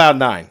be on cloud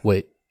 9.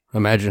 Wait,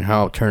 imagine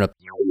how turn up,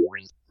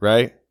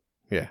 right?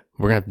 Yeah,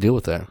 we're gonna have to deal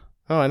with that.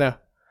 Oh, I know,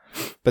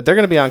 but they're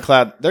gonna be on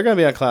cloud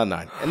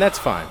 9, and that's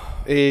fine.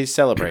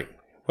 Celebrate.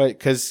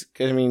 Because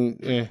I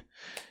mean,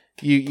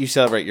 you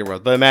celebrate your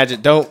world, but imagine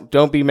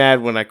don't be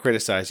mad when I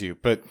criticize you,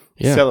 but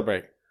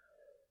celebrate.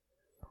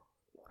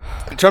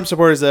 The Trump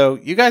supporters, though,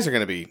 you guys are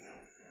going to be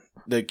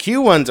the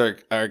Q ones are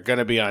going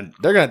to be on.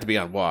 They're going to have to be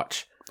on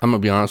watch. I'm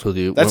going to be honest with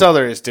you. That's all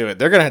there is to it.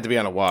 They're going to have to be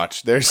on a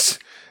watch. But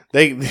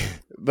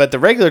the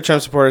regular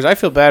Trump supporters, I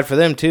feel bad for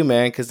them too,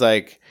 man. Because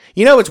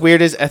what's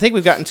weird is I think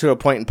we've gotten to a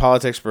point in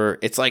politics where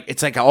it's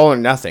like all or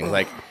nothing.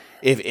 Like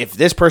if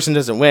this person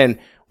doesn't win,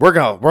 we're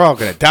all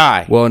gonna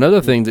die. Well, another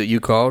thing that you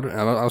called, and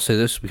I'll say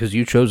this because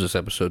you chose this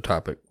episode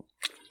topic.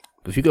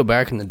 If you go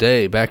back in the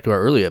day, back to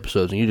our early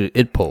episodes, and you did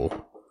IT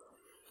poll,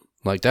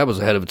 that was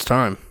ahead of its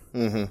time.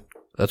 Mm-hmm.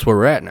 That's where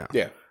we're at now.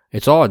 Yeah,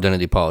 it's all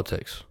identity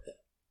politics.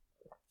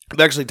 I've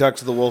actually talked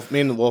to the Wolf.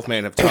 Me and the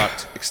Wolfman have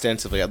talked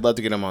extensively. I'd love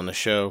to get him on the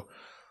show,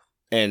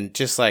 and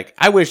just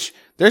I wish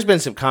there's been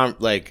some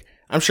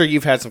I'm sure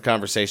you've had some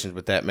conversations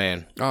with that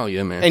man. Oh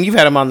yeah, man, and you've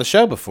had him on the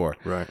show before,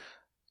 right?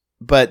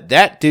 But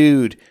that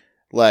dude.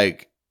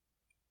 Some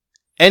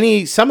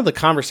of the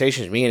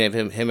conversations me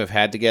and him have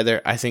had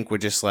together, I think would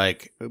just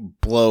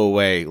blow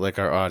away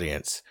our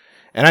audience.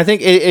 And I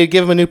think it'd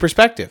give him a new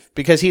perspective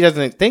because he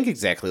doesn't think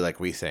exactly like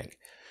we think.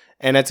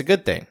 And that's a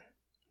good thing,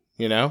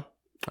 I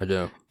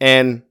do.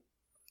 And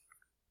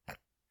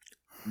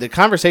the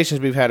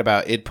conversations we've had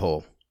about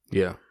IDPOL.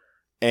 Yeah.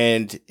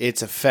 And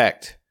its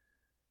effect.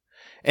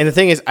 And the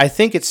thing is, I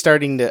think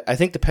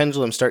the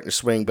pendulum's starting to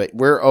swing, but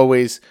we're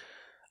always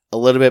a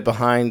little bit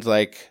behind,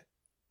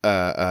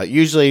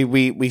 usually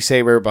we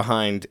say we're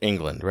behind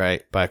England,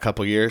 right? By a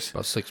couple years.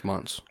 About 6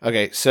 months.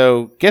 Okay,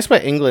 so guess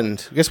what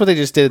they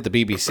just did at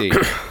the BBC?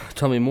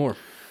 Tell me more.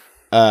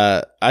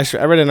 I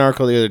read an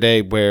article the other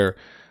day where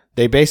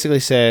they basically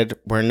said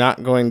we're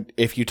not going,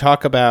 if you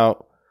talk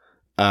about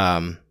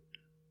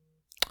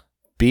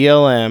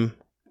BLM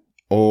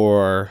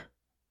or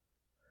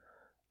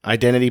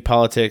identity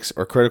politics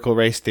or critical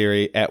race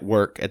theory at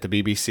work at the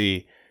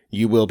BBC,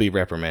 you will be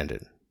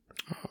reprimanded.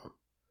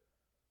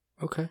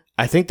 Okay.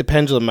 I think the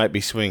pendulum might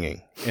be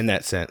swinging in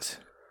that sense.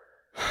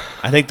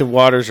 I think the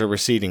waters are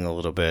receding a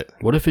little bit.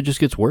 What if it just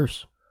gets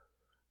worse?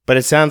 But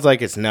it sounds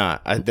like it's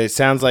not. It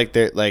sounds like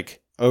they're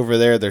over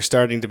there. They're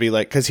starting to be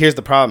because here's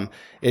the problem: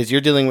 is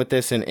you're dealing with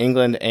this in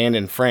England and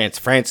in France.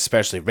 France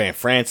especially, man.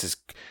 France is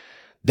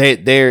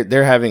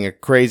they're having a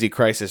crazy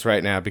crisis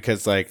right now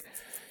because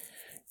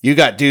you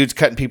got dudes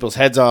cutting people's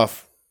heads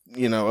off,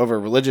 over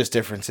religious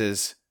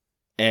differences,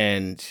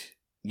 and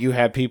you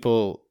have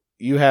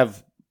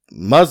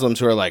Muslims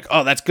who are like,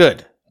 oh, that's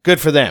good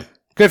for them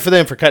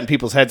for cutting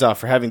people's heads off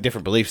for having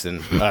different beliefs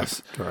than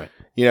us. Right.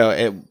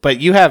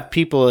 But you have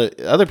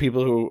other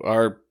people who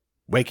are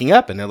waking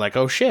up and they're like,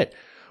 oh shit.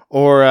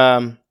 Or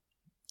I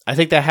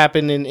think that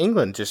happened in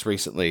England just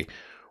recently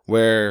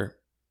where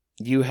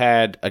you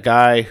had a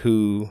guy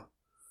who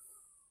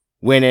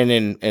went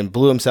in and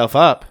blew himself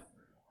up,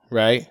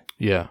 right?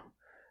 Yeah.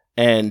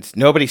 And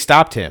nobody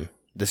stopped him.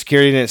 The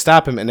security didn't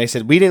stop him, and they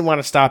said, we didn't want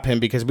to stop him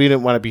because we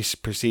didn't want to be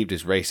perceived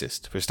as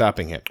racist for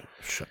stopping him.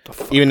 Shut the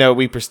fuck Even though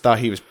we thought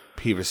he was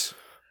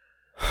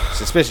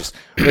suspicious.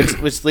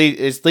 Which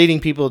is leading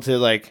people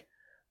to,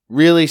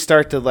 really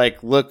start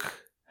to,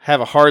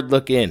 have a hard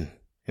look in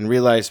and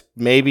realize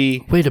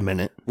maybe... Wait a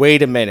minute.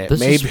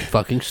 This is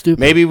fucking stupid.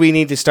 Maybe we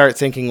need to start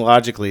thinking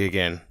logically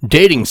again.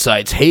 Dating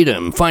sites hate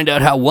him. Find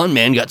out how one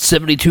man got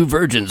 72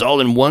 virgins all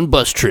in one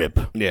bus trip.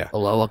 Yeah.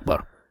 Allahu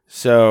Akbar.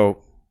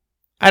 So...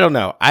 I don't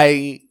know.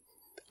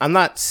 I'm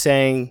not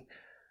saying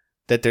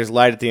that there's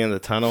light at the end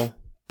of the tunnel,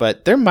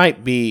 but there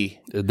might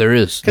be. There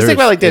is. Because think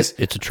about it like this.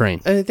 It's a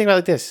train. And think about it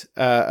like this.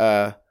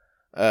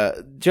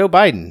 Joe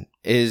Biden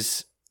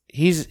he's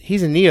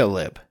a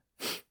neolib.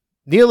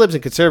 Neolibs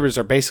and conservatives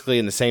are basically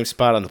in the same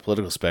spot on the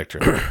political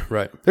spectrum.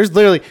 Right.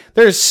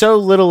 There's so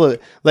little,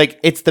 like,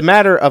 it's the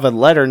matter of a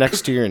letter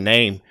next to your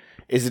name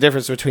is the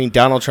difference between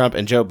Donald Trump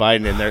and Joe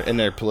Biden in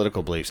their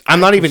political beliefs. I'm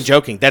not even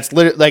joking. That's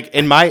literally, like,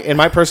 in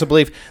my personal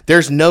belief,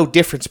 there's no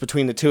difference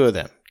between the two of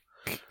them.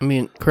 I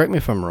mean, correct me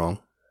if I'm wrong,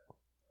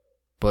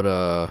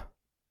 but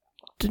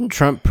didn't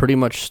Trump pretty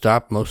much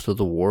stop most of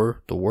the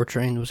war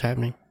train that was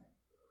happening?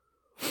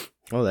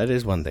 Well, that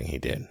is one thing he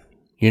did.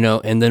 You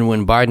know, and then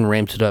when Biden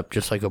ramps it up,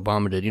 just like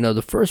Obama did, you know,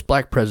 the first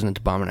black president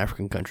to bomb an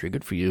African country,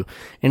 good for you.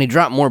 And he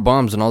dropped more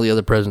bombs than all the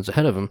other presidents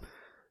ahead of him.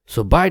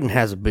 So Biden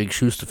has a big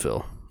shoes to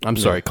fill. I'm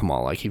sorry,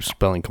 Kamala. I keep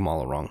spelling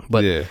Kamala wrong.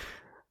 But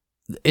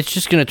it's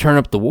just going to turn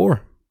up the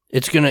war.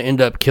 It's going to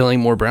end up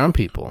killing more brown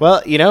people.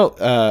 Well, you know,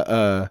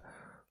 I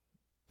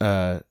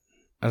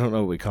don't know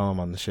what we call him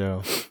on the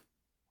show.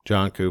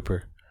 John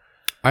Cooper.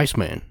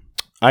 Iceman.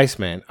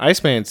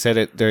 Iceman said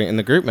it in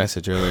the group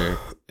message earlier.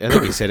 I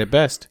think he said it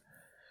best.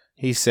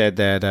 He said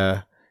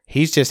that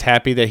he's just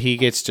happy that he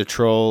gets to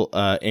troll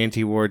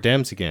anti-war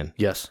Dems again.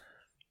 Yes.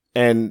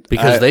 And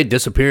because they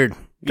disappeared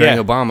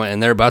during Obama,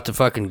 and they're about to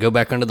fucking go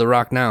back under the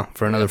rock now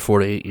for another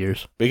 4 to 8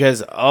 years.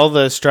 Because all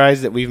the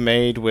strides that we've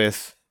made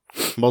with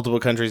multiple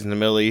countries in the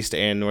Middle East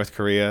and North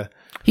Korea.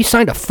 He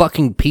signed a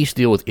fucking peace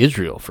deal with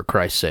Israel, for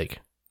Christ's sake.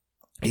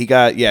 He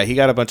got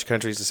a bunch of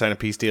countries to sign a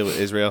peace deal with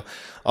Israel.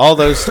 All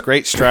those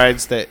great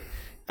strides that...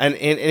 And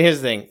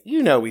here's the thing.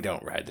 You know we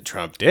don't ride the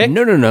Trump dick.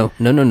 No.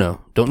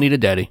 Don't need a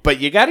daddy.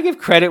 But you got to give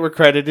credit where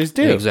credit is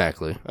due.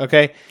 Exactly.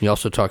 Okay? You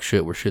also talk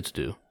shit where shit's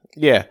due.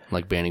 Yeah.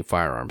 Like banning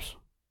firearms.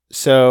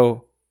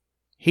 So,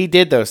 he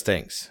did those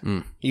things.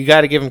 You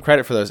got to give him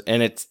credit for those.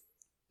 And it's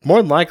more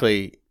than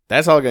likely,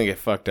 that's all going to get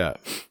fucked up.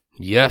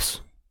 Yes.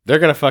 They're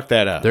going to fuck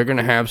that up. They're going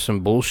to have some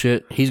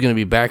bullshit. He's going to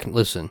be back.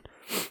 Listen.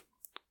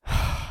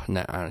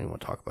 Nah, I don't even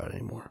want to talk about it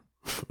anymore.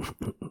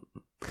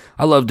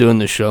 I love doing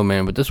this show,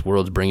 man, but this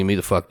world's bringing me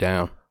the fuck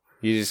down.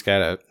 You just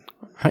gotta...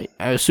 I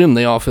assume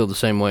they all feel the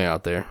same way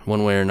out there,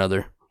 one way or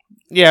another.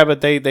 Yeah,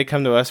 but they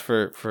come to us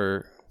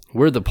for...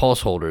 We're the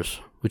pulse holders.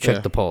 We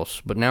check the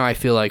pulse. But now I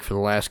feel like for the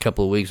last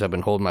couple of weeks, I've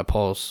been holding my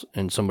pulse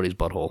in somebody's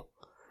butthole.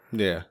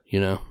 Yeah. You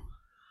know?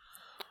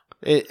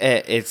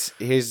 It's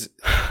his...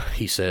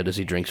 He said as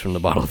he drinks from the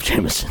bottle of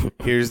Jameson.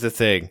 Here's the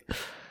thing.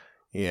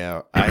 You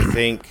know, I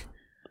think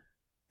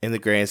in the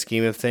grand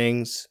scheme of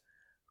things,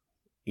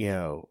 you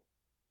know...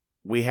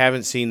 We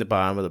haven't seen the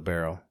bottom of the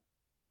barrel,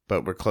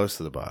 but we're close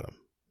to the bottom.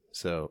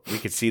 So we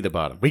could see the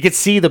bottom.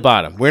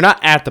 We're not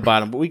at the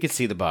bottom, but we could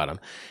see the bottom.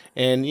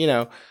 And, you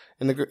know,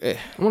 I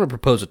want to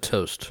propose a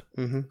toast.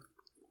 Mm-hmm.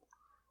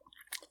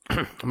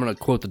 I'm going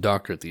to quote the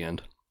doctor at the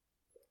end.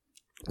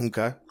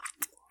 Okay.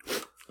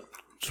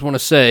 Just want to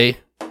say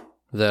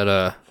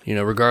that, you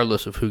know,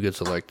 regardless of who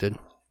gets elected,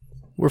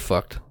 we're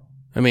fucked.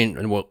 I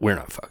mean, well, we're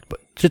not fucked, but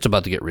shit's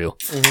about to get real.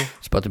 Mm-hmm.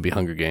 It's about to be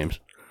Hunger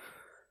Games.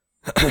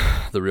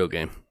 The real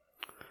game.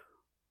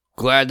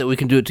 Glad that we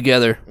can do it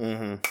together.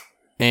 Mm-hmm.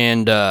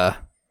 And how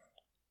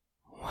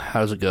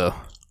does it go?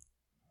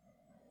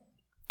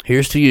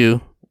 Here's to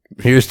you.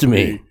 Here's to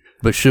me.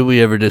 But should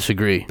we ever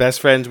disagree? Best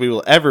friends we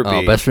will ever be.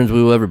 Oh, best friends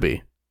we will ever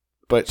be.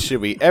 But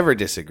should we ever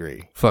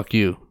disagree? Fuck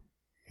you.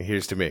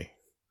 Here's to me.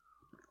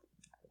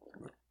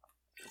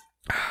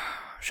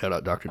 Shout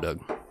out Dr.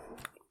 Doug.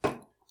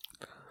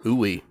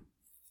 Ooh-wee.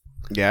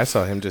 Yeah, I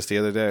saw him just the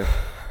other day.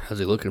 How's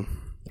he looking?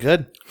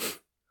 Good.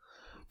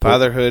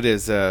 Fatherhood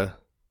is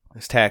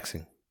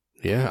taxing.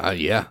 Yeah.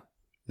 Yeah.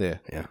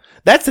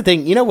 That's the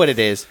thing. You know what it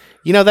is?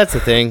 You know, that's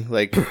the thing.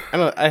 Like,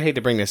 I hate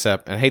to bring this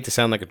up, and I hate to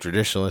sound like a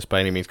traditionalist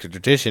by any means, because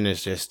tradition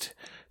is just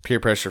peer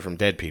pressure from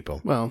dead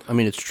people. Well, I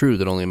mean, it's true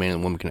that only a man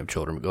and a woman can have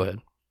children, but go ahead.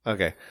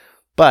 Okay.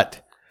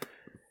 But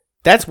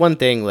that's one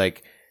thing,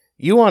 like,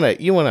 you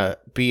wanna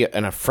be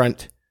an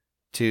affront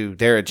to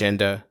their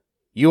agenda.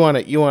 You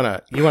wanna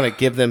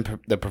give them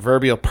the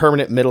proverbial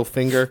permanent middle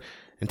finger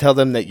and tell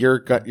them that you're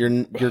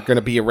going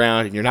to be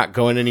around and you're not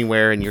going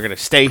anywhere and you're going to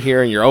stay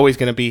here and you're always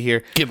going to be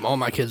here. Give all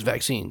my kids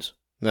vaccines.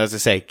 And as I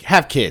say,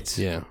 have kids.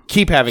 Yeah.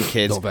 Keep having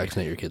kids. Don't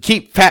vaccinate your kids.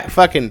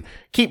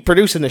 Keep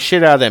producing the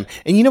shit out of them.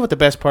 And you know what the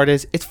best part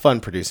is? It's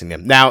fun producing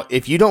them. Now,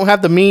 if you don't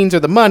have the means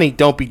or the money,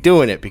 don't be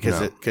doing it because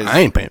I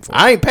ain't paying for it.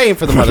 I ain't paying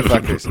for the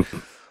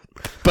motherfuckers.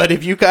 But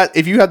if you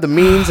have the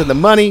means and the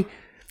money,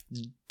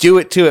 do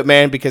it to it,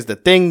 man, because the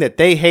thing that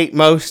they hate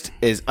most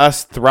is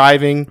us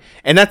thriving.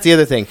 And that's the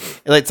other thing.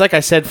 It's like I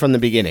said from the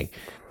beginning.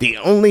 The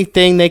only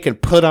thing they can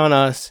put on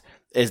us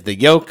is the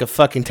yoke of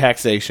fucking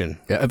taxation.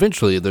 Yeah,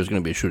 eventually there's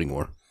going to be a shooting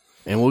war,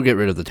 and we'll get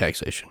rid of the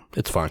taxation.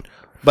 It's fine.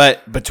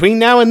 But between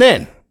now and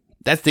then,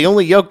 that's the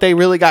only yoke they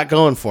really got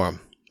going for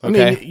them.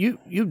 Okay? I mean,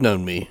 you've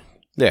known me.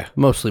 Yeah.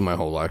 Mostly my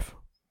whole life,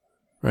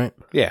 right?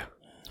 Yeah.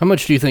 How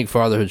much do you think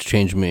fatherhood's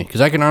changed me?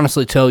 Because I can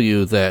honestly tell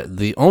you that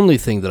the only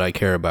thing that I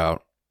care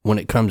about when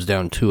it comes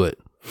down to it,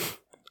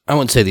 I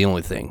wouldn't say the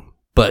only thing,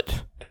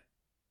 but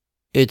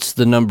it's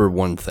the number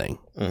one thing,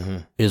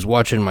 is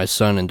watching my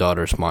son and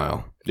daughter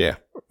smile. Yeah.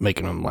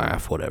 Making them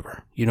laugh,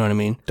 whatever. You know what I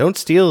mean? Don't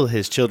steal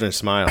his children's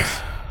smiles.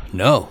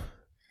 No.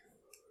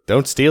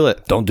 Don't steal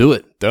it. Don't do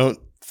it. Don't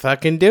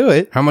fucking do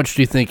it. How much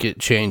do you think it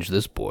changed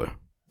this boy?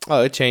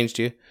 Oh, it changed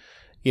you.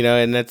 You know,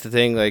 and that's the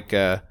thing, like,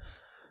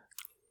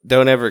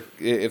 don't ever,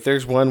 if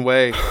there's one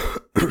way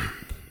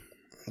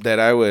that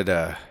I would,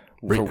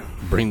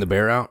 bring the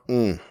bear out?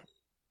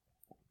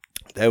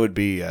 That would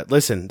be,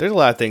 listen, there's a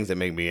lot of things that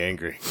make me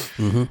angry,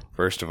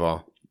 first of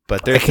all.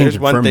 But there's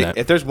one thing, that.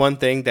 if there's one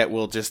thing that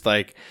will just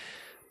like,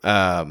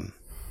 I'm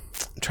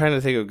trying to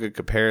think of a good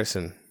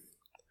comparison.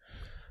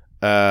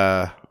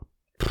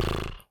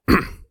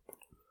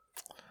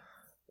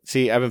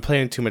 See, I've been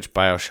playing too much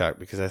BioShock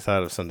because I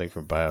thought of something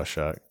from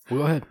BioShock.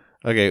 Go ahead.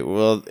 Okay,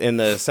 well, in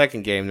the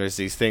second game, there's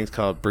these things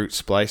called brute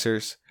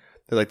splicers.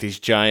 They're like these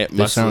giant,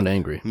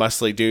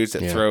 muscly dudes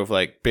that throw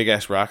like big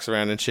ass rocks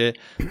around and shit.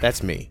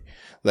 That's me.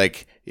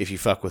 Like, if you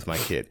fuck with my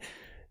kid,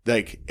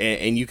 like,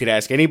 and you could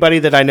ask anybody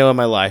that I know in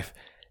my life,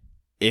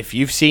 if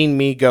you've seen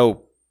me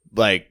go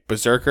like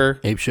berserker,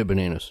 ape shit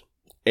bananas.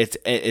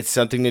 It's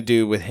something to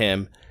do with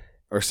him,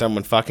 or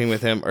someone fucking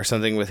with him, or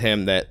something with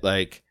him that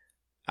like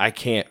I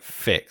can't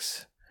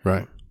fix.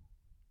 Right.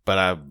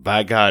 But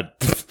by God.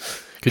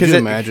 Could you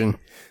imagine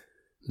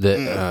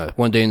that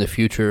one day in the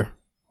future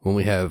when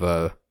we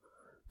have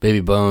baby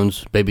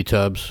bones, baby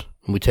tubs,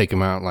 and we take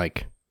them out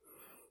like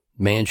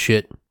man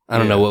shit? I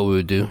don't know what we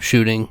would do.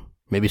 Shooting,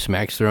 maybe some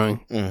axe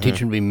throwing, teach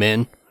them to be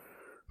men,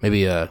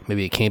 maybe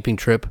a camping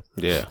trip.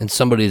 Yeah. And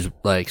somebody's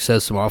like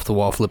says some off the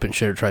wall flippant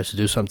shit or tries to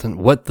do something.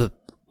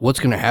 What's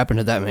going to happen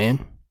to that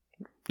man?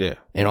 Yeah.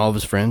 And all of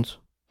his friends?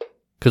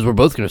 Because we're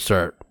both going to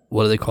start,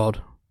 what are they called?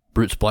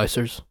 Brute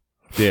splicers?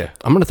 Yeah.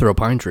 I'm going to throw a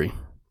pine tree.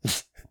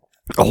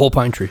 A whole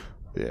pine tree.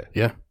 Yeah.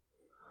 Yeah.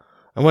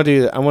 I want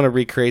to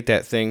recreate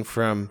that thing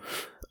from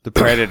The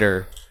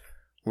Predator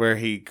where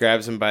he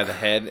grabs them by the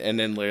head and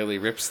then literally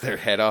rips their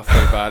head off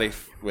their body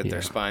with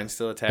their spine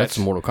still attached. That's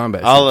some Mortal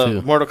Kombat All of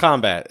too. Mortal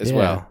Kombat as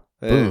well.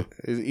 Boom.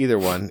 Either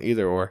one,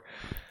 either or.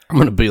 I'm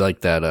going to be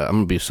like that. I'm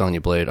going to be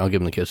Sonya Blade. I'll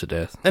give him the kiss of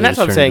death. And that's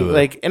what I'm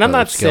saying. And I'm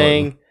not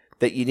saying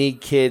that you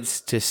need kids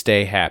to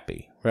stay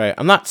happy, right?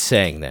 I'm not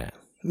saying that.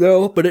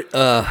 No, but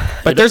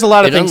there's a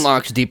lot of things. It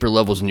unlocks deeper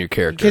levels in your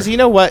character. Because you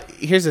know what?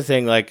 Here's the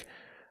thing. Like,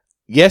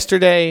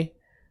 yesterday,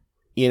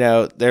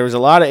 there was a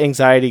lot of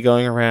anxiety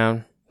going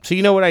around. So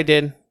you know what I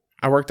did?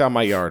 I worked on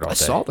my yard all day. I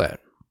saw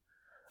that.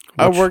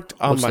 What's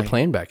the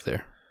plan back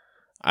there?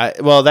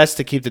 Well, that's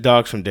to keep the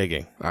dogs from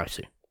digging. I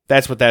see.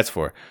 That's what that's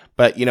for.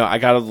 But, I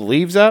got all the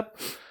leaves up.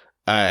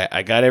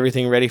 I got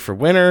everything ready for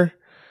winter.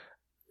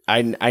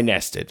 I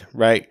nested,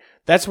 right?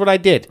 That's what I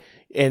did.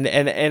 And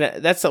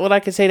that's what I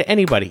can say to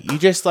anybody. You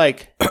just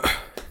like,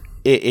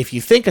 if you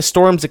think a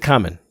storm's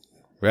a-coming,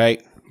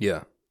 right?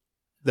 Yeah.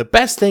 The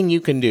best thing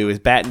you can do is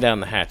batten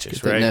down the hatches,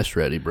 Get that right? nest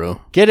ready, bro.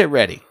 Get it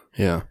ready.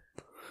 Yeah.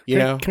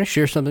 Can I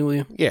share something with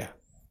you? Yeah.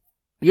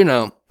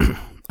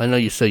 I know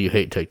you say you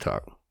hate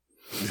TikTok,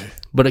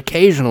 but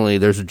occasionally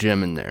there's a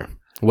gem in there,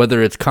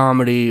 whether it's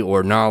comedy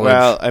or knowledge.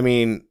 Well, I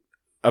mean,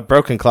 a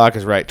broken clock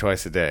is right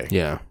twice a day.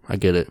 Yeah, I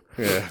get it.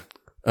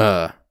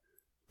 Yeah.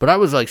 But I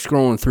was like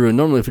scrolling through, and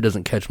normally if it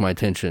doesn't catch my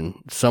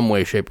attention some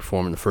way, shape, or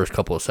form in the first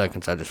couple of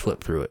seconds, I just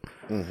flip through it.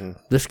 Mm-hmm.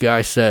 This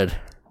guy said,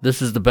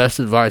 "This is the best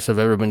advice I've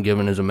ever been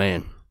given as a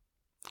man."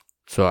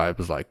 So I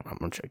was like, I'm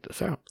going to check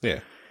this out.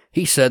 Yeah.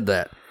 He said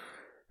that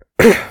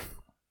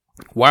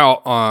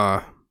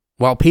while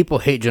people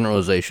hate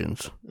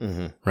generalizations,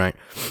 right,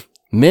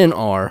 men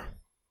are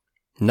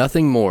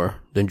nothing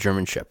more than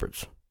German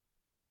shepherds.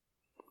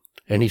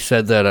 And he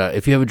said that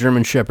if you have a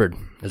German shepherd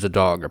as a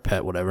dog or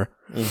pet, whatever,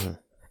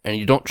 and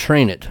you don't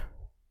train it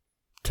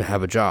to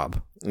have a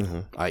job,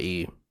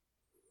 i.e.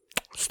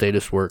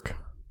 status work,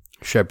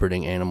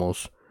 shepherding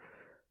animals,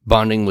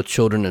 bonding with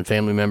children and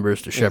family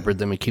members to shepherd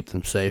them and keep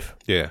them safe.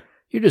 Yeah.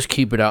 You just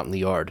keep it out in the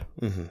yard.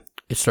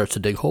 It starts to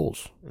dig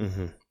holes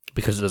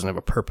because it doesn't have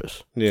a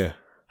purpose. Yeah.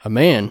 A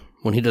man,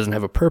 when he doesn't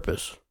have a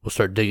purpose, will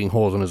start digging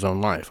holes in his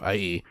own life,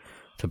 i.e.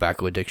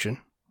 tobacco addiction,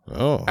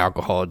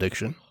 alcohol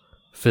addiction,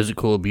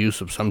 physical abuse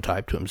of some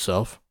type to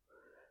himself.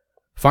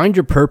 Find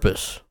your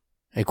purpose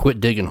and quit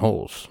digging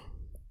holes.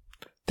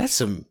 That's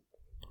some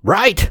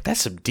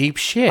deep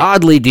shit.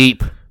 Oddly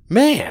deep.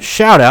 Man.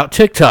 Shout out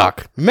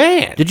TikTok.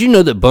 Man. Did you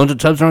know that Bones and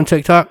Tubs are on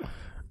TikTok?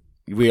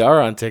 We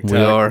are on TikTok. We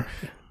are.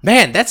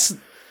 Man, that's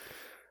some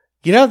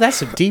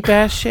deep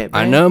ass shit,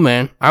 man. I know,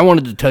 man. I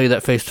wanted to tell you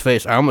that face to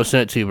face. I almost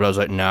sent it to you, but I was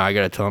like, nah, I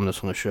got to tell him this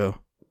on the show.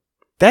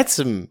 It's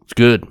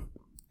good.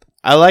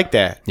 I like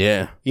that.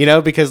 Yeah.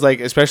 Because like,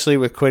 especially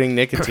with quitting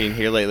nicotine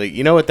here lately,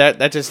 you know what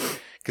that just,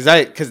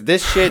 because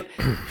this shit,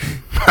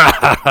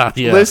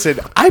 yeah. Listen,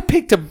 I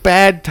picked a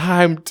bad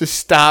time to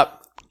stop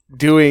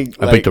doing.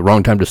 I picked the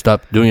wrong time to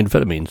stop doing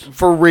amphetamines.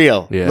 For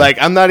real. Yeah. Like,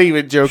 I'm not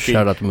even joking.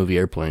 Shout out the movie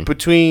Airplane.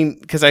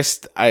 Because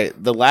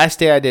the last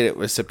day I did it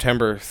was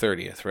September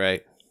 30th,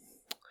 right?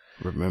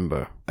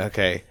 Remember.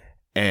 Okay.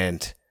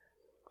 And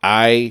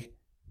it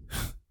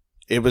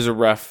was a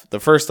rough,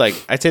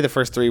 I'd say the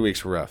first 3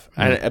 weeks were rough.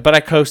 But I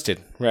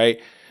coasted, right?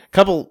 A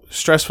couple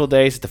stressful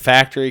days at the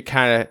factory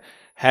kind of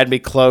had me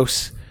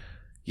close.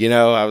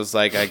 I was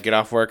like, I'd get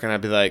off work and I'd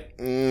be like,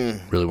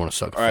 really want to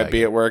suck. Or I'd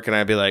be at work and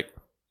I'd be like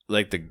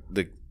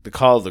the The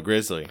Call of the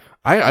Grizzly.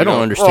 I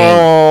don't understand.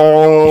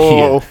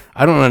 Oh. Yeah,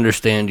 I don't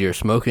understand your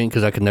smoking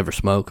because I could never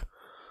smoke.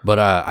 But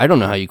I don't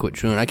know how you quit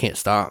chewing. I can't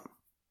stop.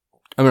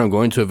 I mean, I'm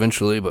going to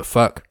eventually, but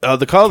fuck. Oh,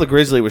 The Call of the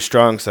Grizzly was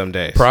strong some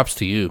days. Props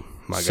to you,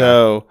 my guy.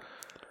 So,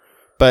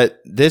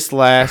 but this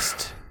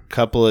last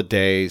couple of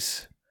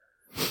days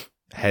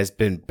has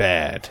been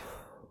bad.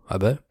 I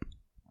bet.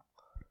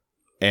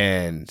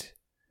 And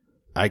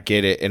I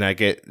get it, and I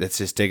get that's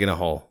just digging a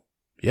hole.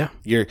 Yeah,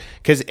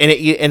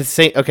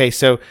 Okay,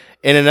 so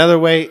in another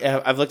way,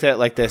 I've looked at it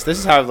like this. This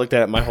is how I've looked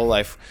at it my whole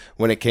life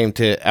when it came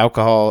to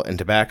alcohol and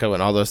tobacco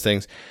and all those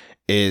things.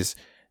 Is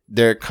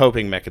they're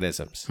coping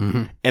mechanisms,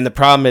 and the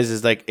problem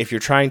is like if you're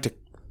trying to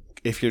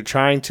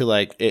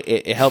like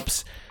it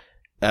helps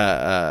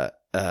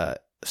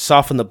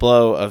soften the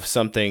blow of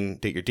something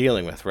that you're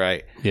dealing with,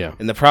 right? Yeah.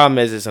 And the problem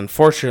is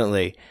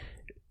unfortunately,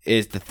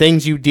 is the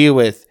things you deal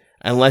with,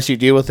 unless you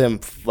deal with them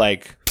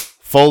like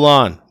full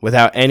on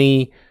without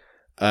anything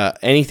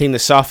to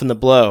soften the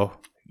blow,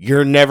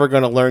 you're never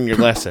going to learn your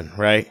lesson,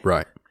 right?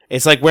 Right.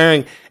 It's like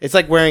wearing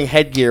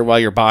headgear while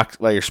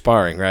you're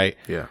sparring, right?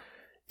 Yeah.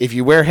 If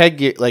you wear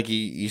headgear, like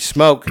you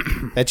smoke,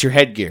 that's your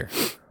headgear,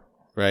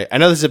 right? I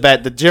know this is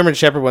the German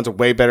Shepherd one's a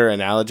way better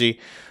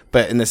analogy,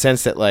 but in the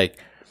sense that like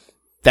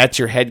that's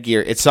your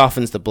headgear, it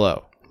softens the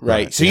blow,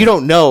 right? So you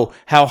don't know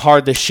how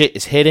hard this shit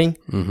is hitting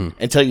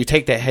until you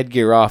take that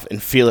headgear off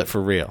and feel it for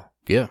real.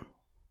 Yeah.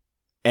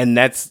 And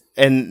that's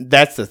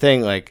the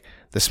thing, like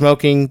the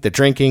smoking, the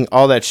drinking,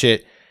 all that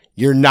shit,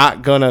 you're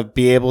not gonna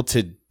be able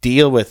to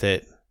deal with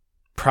it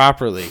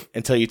properly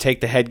until you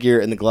take the headgear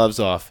and the gloves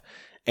off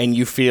and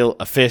you feel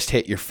a fist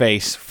hit your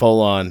face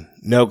full on,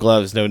 no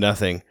gloves, no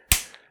nothing,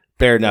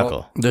 bare knuckle.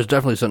 Well, there's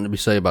definitely something to be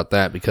said about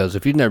that because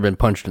if you've never been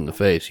punched in the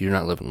face, you're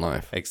not living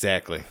life.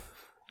 Exactly.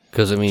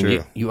 Because, I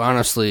mean, you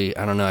honestly,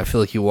 I don't know, I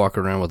feel like you walk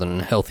around with an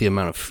unhealthy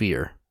amount of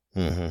fear.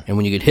 And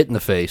when you get hit in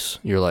the face,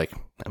 you're like,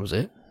 that was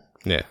it?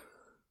 Yeah.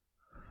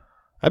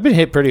 I've been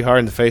hit pretty hard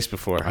in the face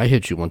before. I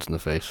hit you once in the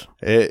face.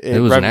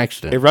 It was an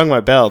accident. It rung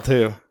my bell,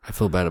 too. I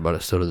feel bad about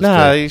it still to this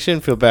Nah, day. you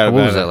shouldn't feel bad about it.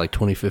 What was that, like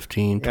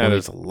 2015? Yeah, it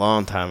was a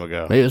long time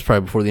ago. Maybe it was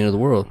probably before the end of the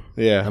world.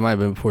 Yeah. That might have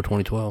been before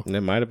 2012.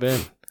 It might have been.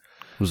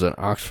 It was an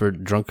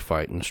Oxford drunk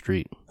fight in the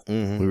street.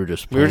 We were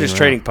just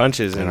trading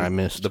punches, and I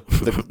missed.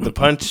 The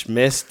punch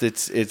missed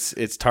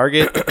its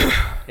target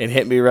and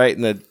hit me right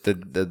in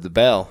the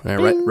bell. Yeah,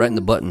 right in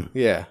the button.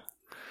 Yeah,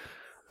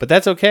 but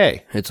that's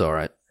okay. It's all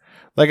right.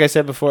 Like I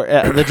said before,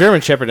 the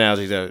German Shepherd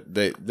analogy, though,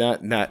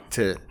 not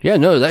to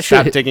that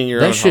stop shit digging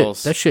your own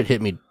holes. That shit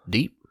hit me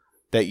deep.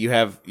 That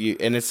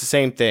and it's the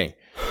same thing.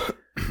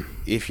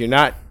 If you're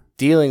not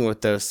dealing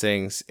with those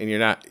things and you're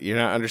not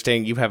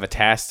understanding, you have a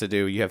task to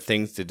do, you have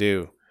things to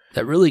do.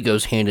 That really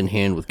goes hand in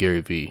hand with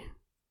Gary Vee.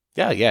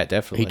 Yeah,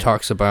 definitely. He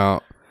talks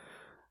about.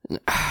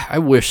 I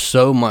wish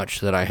so much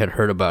that I had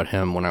heard about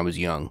him when I was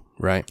young,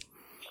 right?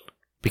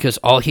 Because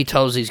all he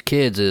tells these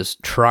kids is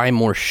try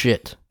more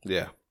shit.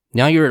 Yeah.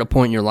 Now you're at a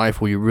point in your life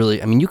where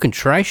you can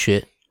try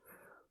shit,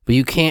 but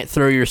you can't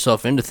throw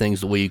yourself into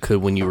things the way you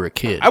could when you were a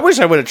kid. I wish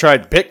I would have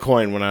tried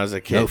Bitcoin when I was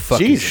a kid. No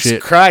fucking Jesus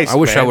shit. Christ, I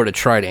wish man. I would have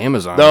tried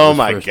Amazon. Oh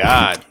my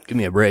God. Give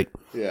me a break.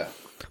 Yeah.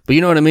 But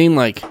you know what I mean?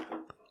 Like,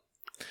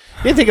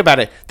 you think about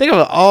it. Think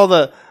about all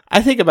the.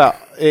 I think about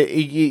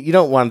you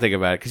don't want to think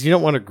about it because you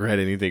don't want to regret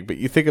anything. But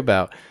you think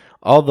about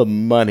all the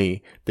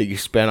money that you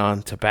spent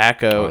on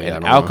tobacco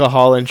and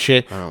alcohol and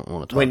shit. I don't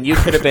want to talk. When you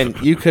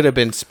could have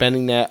been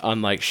spending that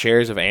on like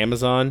shares of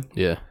Amazon.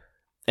 Yeah.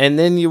 And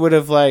then you would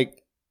have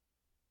like,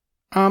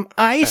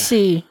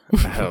 icy.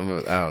 I don't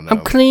know.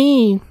 I'm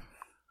clean.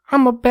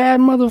 I'm a bad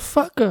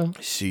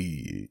motherfucker.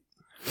 See.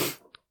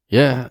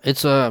 Yeah,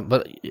 it's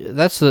but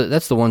that's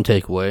the one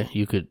takeaway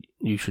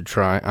you should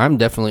try. I'm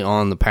definitely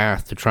on the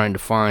path to trying to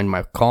find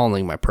my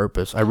calling, my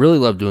purpose. I really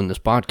love doing this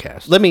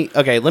podcast. Let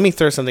me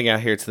throw something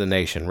out here to the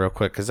nation real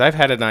quick because I've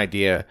had an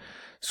idea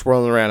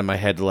swirling around in my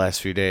head the last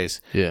few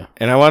days. Yeah,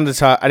 and I wanted to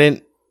talk. I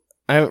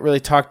haven't really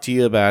talked to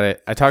you about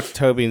it. I talked to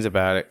Tobeans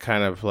about it,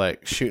 kind of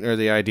like shooting her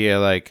the idea,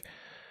 like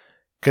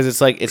because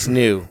it's like it's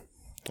new,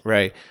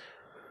 right?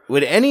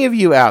 Would any of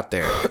you out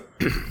there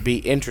be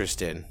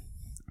interested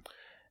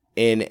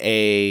in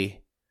a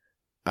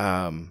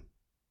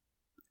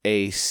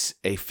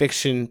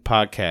fiction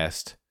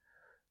podcast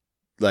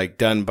like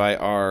done by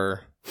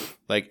our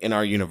like in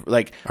our universe,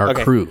 like our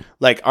crew,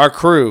 like our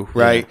crew,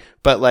 right? Yeah.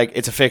 But like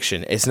it's a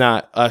fiction. It's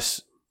not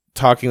us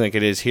talking like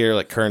it is here,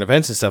 like current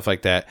events and stuff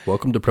like that.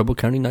 Welcome to Preble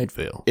County Night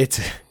Vale. It's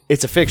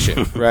a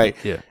fiction, right?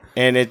 Yeah,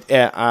 and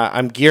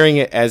I'm gearing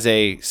it as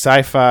a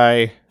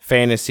sci-fi,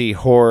 fantasy,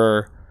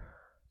 horror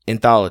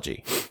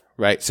anthology,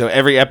 right? So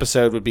every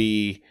episode would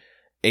be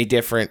a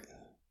different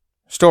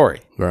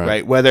story,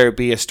 right? Whether it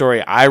be a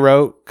story I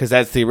wrote, because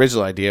that's the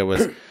original idea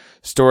was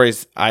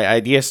stories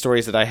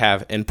that I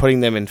have, and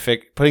putting them in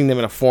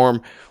a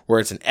form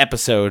where it's an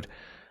episode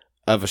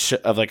of a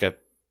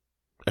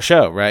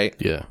show, right?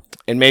 Yeah,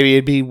 and maybe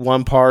it'd be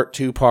 1 part,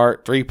 2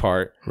 part, 3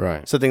 part,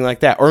 right? Something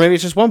like that, or maybe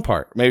it's just 1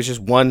 part, maybe it's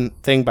just one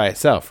thing by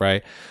itself,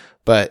 right?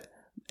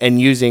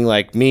 And using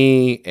like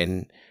me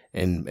and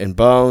and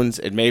Bones,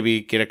 and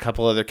maybe get a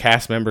couple other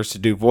cast members to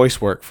do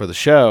voice work for the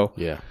show.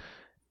 Yeah.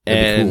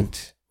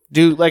 And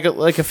do like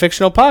a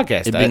fictional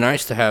podcast. It'd be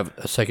nice to have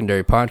a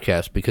secondary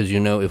podcast because,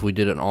 if we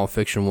did an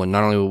all-fiction one,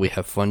 not only would we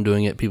have fun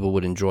doing it, people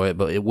would enjoy it,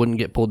 but it wouldn't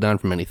get pulled down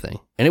from anything.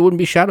 And it wouldn't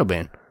be shadow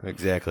banned.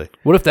 Exactly.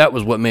 What if that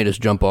was what made us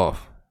jump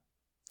off?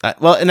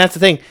 Well, and that's the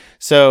thing.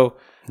 So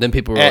then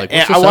people were like,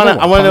 I want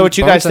to know what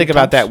you guys think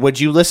about that. Would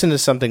you listen to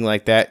something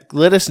like that?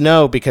 Let us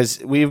know, because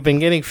we've been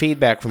getting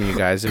feedback from you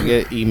guys. We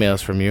get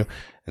emails from you,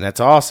 and that's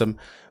awesome.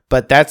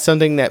 But that's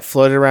something that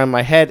floated around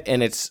my head,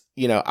 and it's,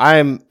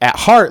 I'm at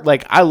heart,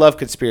 like, I love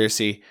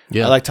conspiracy.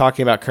 Yeah. I like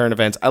talking about current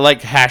events. I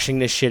like hashing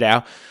this shit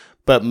out.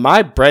 But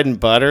my bread and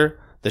butter,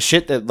 the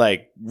shit that,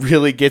 like,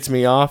 really gets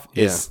me off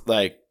is,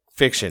 like,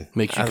 fiction.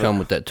 Makes you come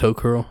with that toe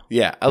curl?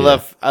 Yeah. I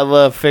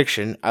love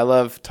fiction. I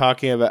love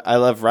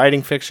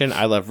writing fiction.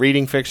 I love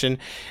reading fiction.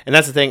 And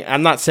that's the thing.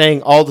 I'm not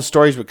saying all the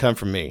stories would come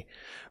from me,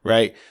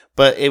 right?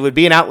 But it would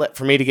be an outlet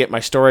for me to get my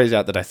stories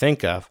out that I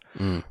think of,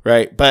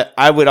 right? But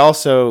I would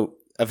also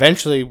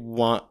eventually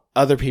want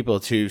other people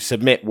to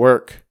submit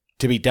work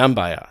to be done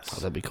by us. Oh,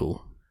 that'd be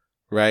cool.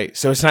 Right?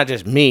 So it's not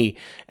just me.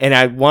 And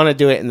I want to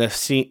do it in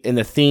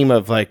the theme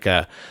of, like,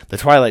 the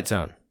Twilight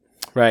Zone,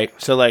 right?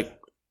 So, like,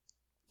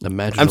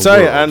 I'm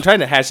sorry, world. I'm trying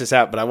to hash this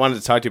out, but I wanted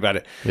to talk to you about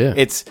it. Yeah.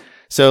 It's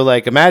so,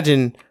 like,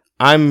 imagine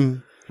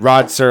I'm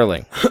Rod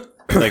Serling,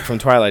 like from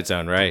Twilight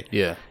Zone, right?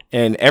 Yeah.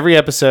 And every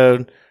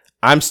episode,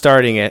 I'm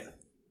starting it,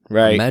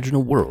 right? Imagine a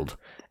world.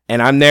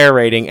 And I'm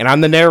narrating, and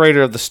I'm the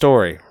narrator of the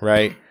story,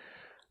 right?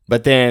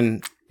 But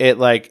then it,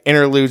 like,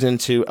 interludes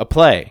into a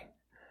play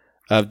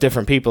of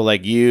different people,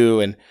 like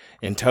you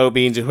and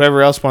Toby and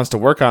whoever else wants to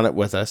work on it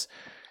with us,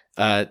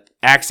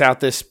 acts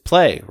out this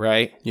play,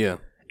 right? Yeah.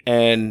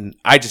 And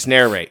I just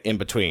narrate in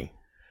between,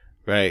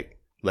 right?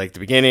 Like the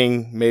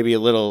beginning, maybe a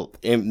little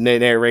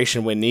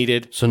narration when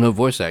needed. So no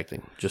voice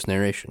acting, just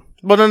narration.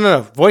 Well,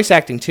 no. Voice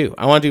acting too.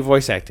 I want to do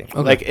voice acting.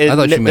 Okay. Like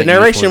the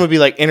narration would be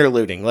like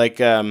interluding, like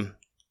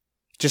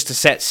just to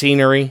set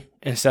scenery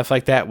and stuff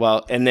like that.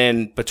 And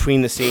then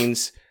between the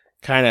scenes,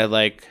 kind of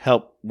like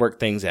help work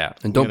things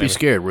out. And don't be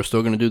scared. We're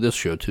still going to do this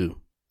show too.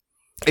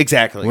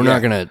 Exactly. We're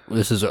not going to.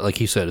 This is, like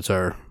he said, it's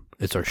our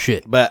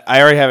shit. But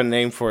I already have a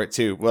name for it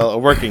too. Well, a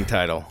working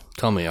title.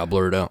 Tell me, I'll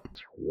blur it out.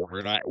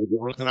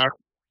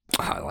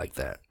 I like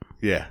that.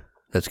 Yeah.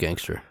 That's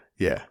gangster.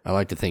 Yeah. I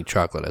like to think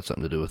chocolate had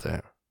something to do with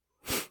that.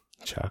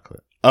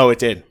 Chocolate. Oh, it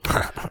did.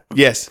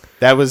 Yes.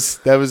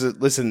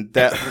 Listen,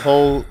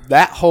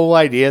 that whole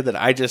idea that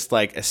I just,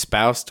 like,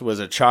 espoused was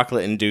a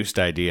chocolate induced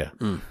idea.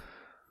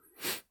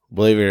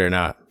 Believe it or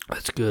not.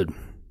 That's good.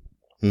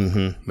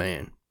 Mm-hmm.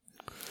 Man.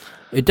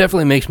 It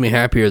definitely makes me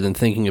happier than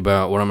thinking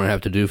about what I'm going to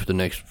have to do for the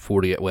next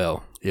 40...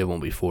 Well, it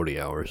won't be 40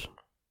 hours.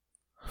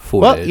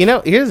 4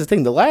 days. Here's the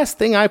thing. The last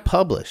thing I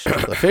published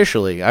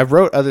officially, I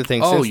wrote other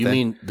things since then. Oh, you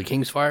mean The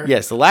King's Fire?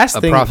 Yes, the last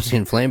thing... A Prophecy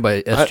in Flame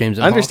by S. James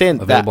Inhofe?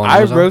 Understand that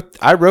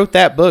I wrote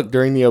that book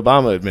during the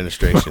Obama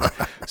administration.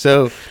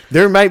 So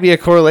there might be a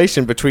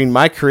correlation between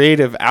my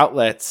creative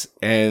outlets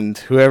and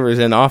whoever's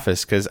in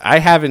office, because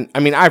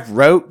I've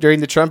wrote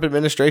during the Trump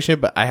administration,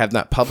 but I have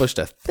not published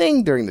a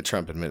thing during the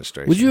Trump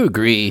administration. Would you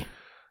agree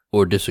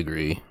or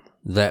disagree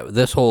that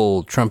this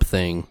whole Trump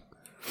thing...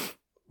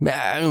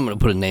 I'm going to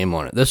put a name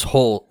on it. This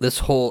whole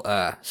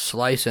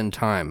slice in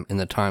time in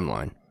the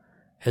timeline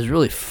has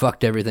really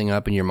fucked everything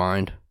up in your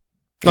mind.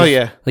 Oh,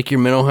 yeah. Like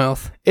your mental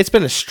health. It's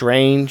been a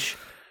strange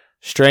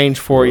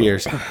 4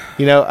 years.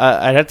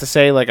 I'd have to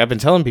say, like, I've been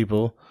telling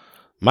people,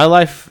 my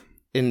life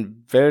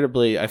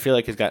invariably, I feel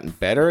like, has gotten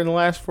better in the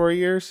last 4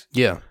 years.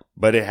 Yeah.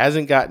 But it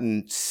hasn't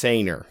gotten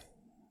saner.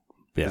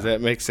 Yeah. Does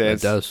that make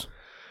sense? It does.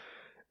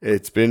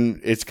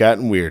 It's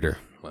gotten weirder.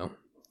 Well,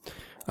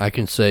 I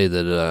can say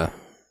that,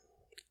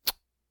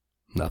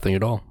 nothing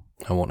at all.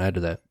 I won't add to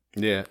that.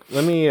 Yeah.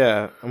 Let me,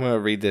 I'm going to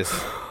read this.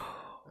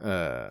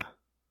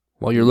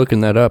 While you're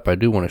looking that up, I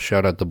do want to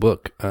shout out the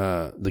book,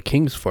 The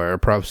King's Fire,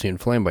 Prophecy in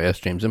Flame by S.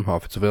 James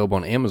Inhofe. It's available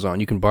on Amazon.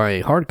 You can buy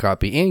a hard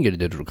copy and get a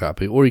digital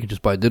copy, or you can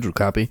just buy a digital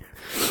copy.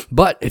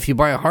 But if you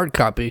buy a hard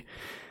copy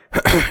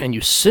and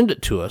you send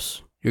it to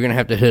us, you're going to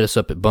have to hit us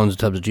up at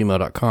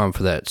bonesandtubs@gmail.com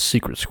for that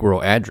secret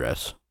squirrel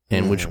address,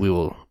 in which we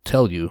will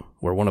tell you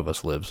where one of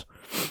us lives.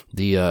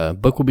 The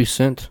book will be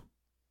sent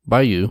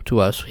by you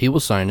to us. He will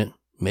sign it,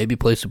 maybe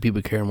place a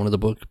pubic hair in one of the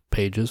book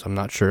pages. I'm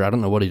not sure. I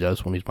don't know what he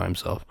does when he's by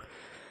himself.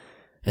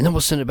 And then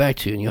we'll send it back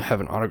to you, and you'll have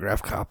an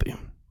autographed copy.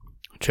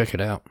 Check it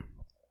out.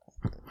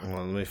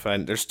 Well, let me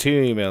find... There's 2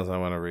 emails I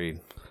want to read.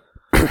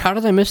 How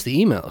did I miss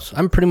the emails?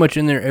 I'm pretty much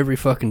in there every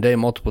fucking day,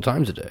 multiple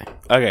times a day.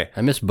 Okay.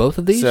 I missed both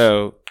of these?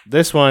 So,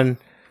 this one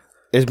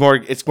is more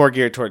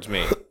geared towards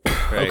me.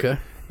 Right? Okay.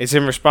 It's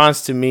in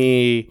response to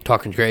me...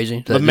 Talking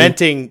crazy?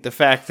 Lamenting the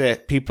fact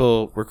that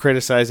people were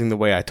criticizing the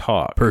way I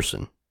talk.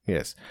 Person.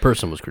 Yes.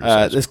 Person was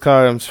criticizing. This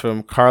comes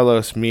from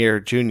Carlos Mir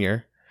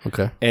Jr.,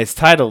 okay. And it's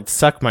titled,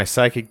 Suck My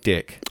Psychic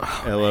Dick.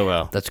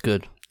 LOL. That's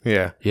good.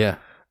 Yeah. Yeah.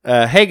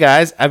 Hey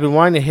guys, I've been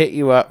wanting to hit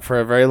you up for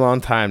a very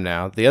long time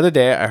now. The other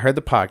day, I heard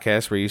the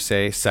podcast where you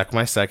say, suck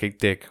my psychic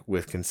dick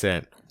with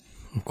consent.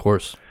 Of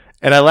course.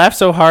 And I laughed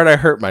so hard I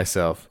hurt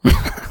myself.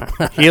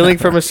 Healing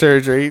from a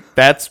surgery.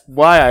 That's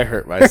why I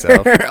hurt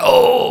myself.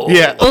 Oh.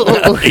 Yeah.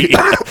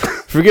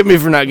 Forgive me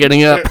for not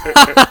getting up.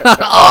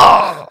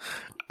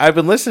 I've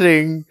been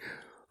listening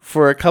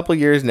for a couple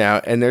years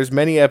now, and there's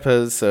many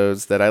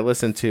episodes that I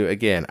listen to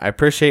again. I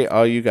appreciate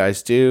all you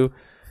guys do.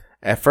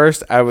 At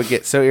first, I would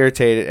get so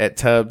irritated at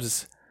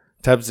Tubbs's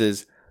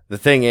The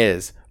Thing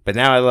Is, but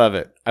now I love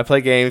it. I play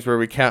games where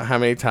we count how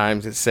many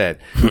times it's said.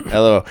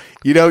 LOL.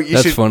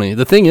 That's funny.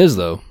 The thing is,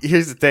 though.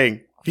 Here's the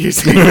thing.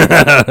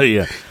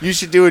 Yeah. You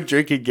should do a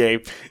drinking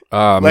game.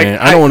 Man,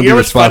 I don't want to be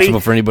responsible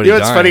for anybody dying.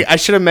 What's funny? I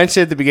should have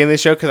mentioned at the beginning of the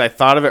show because I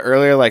thought of it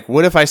earlier. Like,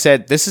 what if I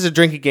said, this is a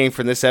drinking game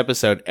for this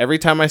episode. Every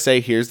time I say,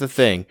 here's the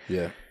thing,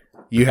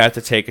 you have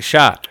to take a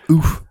shot.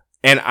 Oof.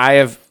 And I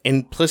have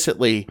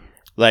implicitly,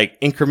 like,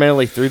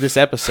 incrementally through this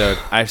episode,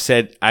 I've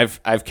said,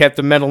 I've kept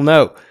a mental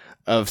note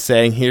of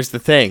saying, here's the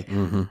thing.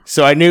 Mm-hmm.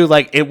 So I knew,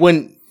 like, it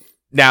wouldn't.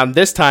 Now,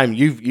 this time,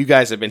 you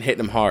guys have been hitting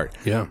them hard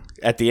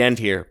at the end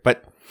here.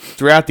 But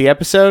throughout the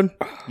episode,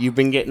 you've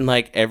been getting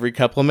like every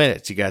couple of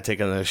minutes, you got to take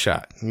another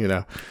shot,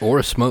 or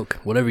a smoke,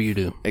 whatever you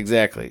do.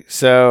 Exactly.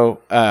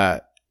 So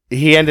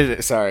he ended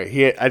it.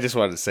 Sorry, I just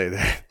wanted to say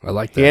that. I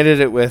like that. He ended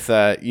it with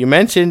you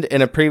mentioned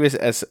in a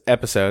previous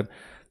episode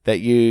that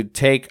you'd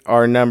take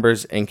our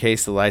numbers in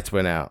case the lights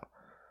went out.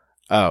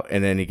 Oh,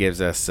 and then he gives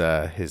us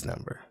his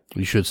number.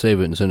 You should save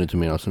it and send it to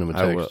me. I'll send him a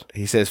text. I will.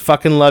 He says,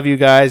 "Fucking love you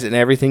guys and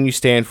everything you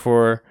stand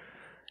for.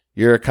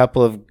 You're a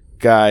couple of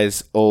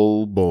guys,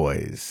 old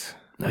boys."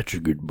 That's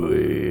a good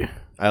boy.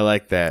 I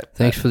like that.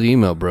 Thanks for the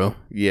email, bro.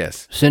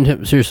 Yes. Send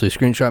him, seriously,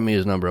 screenshot me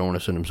his number. I want to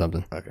send him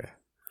something. Okay.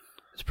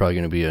 It's probably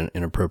going to be an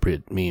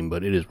inappropriate meme,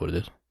 but it is what it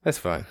is. That's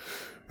fine.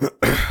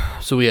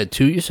 So we had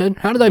 2, you said?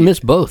 How did I miss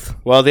both?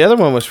 Well, the other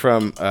one was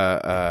from...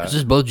 is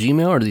this both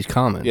Gmail or are these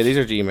comments? Yeah, these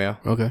are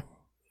Gmail. Okay.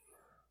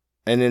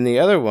 And then the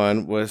other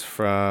one was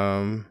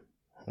from...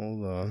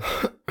 Hold on.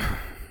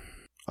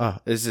 Oh,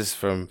 this is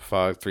from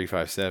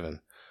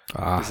Fog357.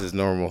 This is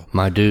normal.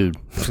 My dude.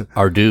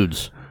 Our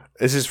dudes.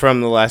 This is from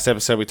the last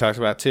episode we talked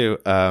about, too.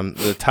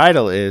 The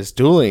title is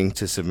Dueling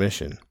to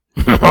Submission.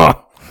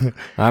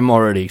 I'm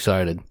already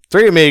excited.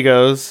 3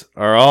 amigos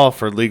are all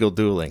for legal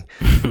dueling.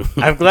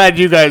 I'm glad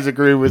you guys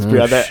agree with me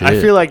on that. Shit. I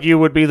feel like you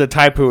would be the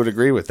type who would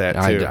agree with that,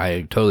 too.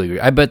 I totally agree.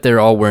 I bet they're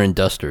all wearing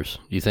dusters.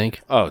 You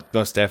think? Oh,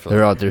 most definitely.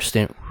 They're out there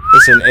standing.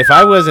 Listen, if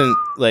I wasn't,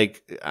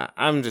 like,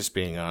 I'm just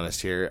being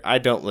honest here. I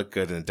don't look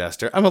good in a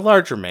duster. I'm a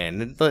larger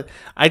man.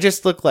 I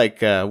just look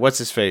like, what's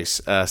his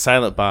face?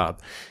 Silent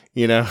Bob.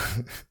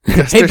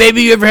 Hey,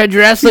 baby, you ever had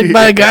your ass licked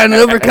by a guy in an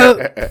overcoat?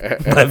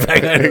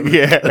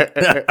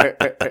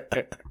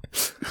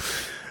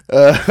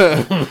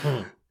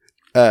 Yeah.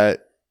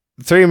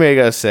 3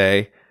 amigos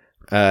say,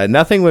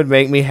 nothing would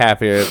make me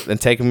happier than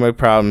taking my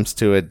problems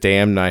to a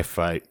damn knife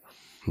fight.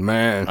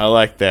 Man. I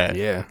like that.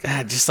 Yeah.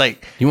 God, just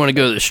like... You want to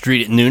go to the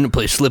street at noon and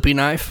play Slippy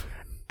Knife?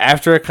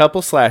 After a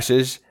couple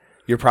slashes,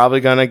 you're probably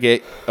going to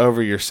get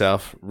over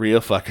yourself real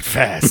fucking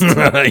fast.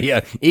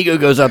 Yeah. Ego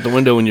goes out the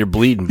window when you're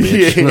bleeding,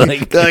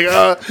 bitch.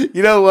 Oh,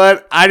 you know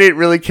what? I didn't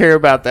really care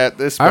about that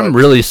this month. I'm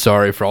really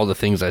sorry for all the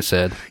things I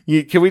said.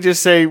 Can we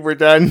just say we're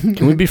done?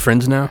 Can we be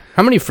friends now?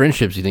 How many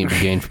friendships do you think you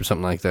gained from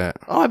something like that?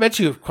 Oh, I bet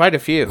you quite a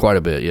few. Quite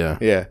a bit, yeah.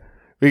 Yeah.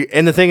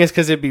 And the thing is,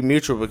 because it'd be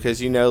mutual, because,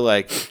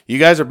 like, you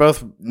guys are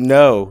both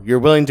you're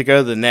willing to go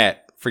to the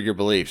net for your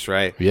beliefs,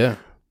 right? Yeah.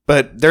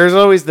 But there's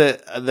always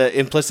the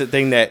implicit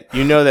thing that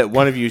that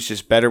one of you is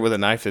just better with a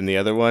knife than the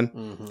other one.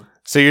 Mm-hmm.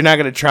 So you're not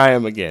going to try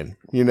them again,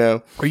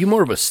 Are you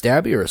more of a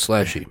stabby or a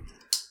slashy?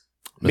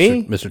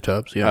 Me? Mr.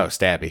 Tubbs, yeah. Oh,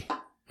 stabby.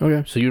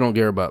 Okay, so you don't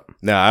care about...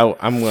 No,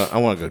 I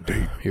want to go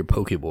deep. You're a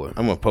pokey boy.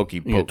 I'm a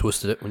pokey. You get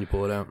twisted it when you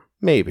pull it out?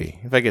 Maybe,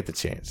 if I get the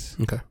chance.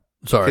 Okay.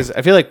 Sorry. Because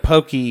I feel like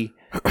pokey...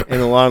 in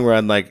the long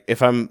run, like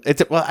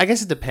I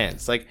guess it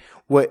depends. Like,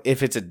 what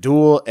if it's a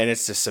duel and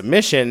it's a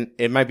submission?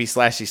 It might be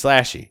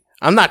slashy.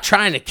 I'm not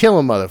trying to kill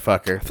a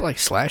motherfucker. I feel like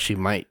slashy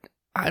might.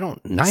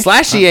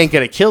 Slashy ain't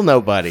gonna kill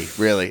nobody,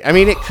 really. I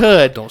mean, it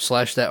could. Don't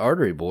slash that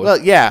artery, boy. Well,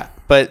 yeah,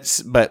 but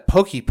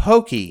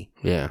pokey,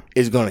 yeah,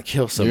 is gonna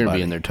kill somebody. You're gonna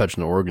be in there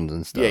touching the organs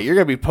and stuff. Yeah, you're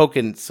gonna be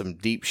poking some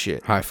deep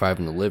shit.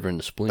 High-fiving the liver and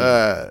the spleen.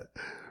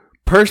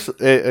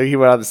 He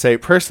went on to say,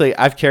 personally,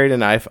 I've carried a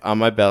knife on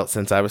my belt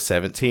since I was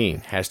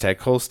 17. #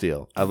 Cold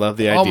Steel. I love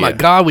the idea. Oh my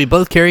God, we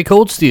both carry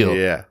Cold Steel.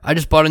 Yeah. I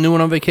just bought a new one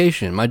on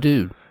vacation. My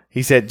dude.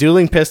 He said,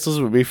 dueling pistols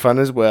would be fun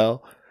as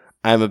well.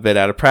 I'm a bit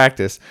out of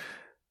practice.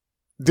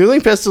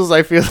 Dueling pistols,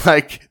 I feel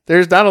like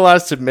there's not a lot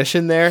of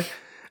submission there.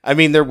 I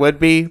mean, there would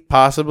be,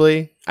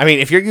 possibly. I mean,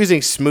 if you're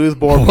using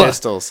smoothbore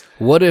pistols.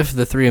 What if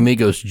the 3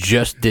 amigos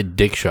just did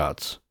dick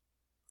shots?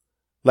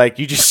 Like,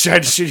 you just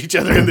tried to shoot each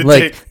other in the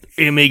dick? Like,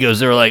 amigos,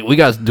 they were like, we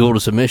got duel to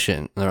submission.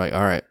 And they're like,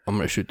 all right, I'm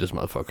going to shoot this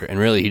motherfucker. And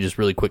really, he just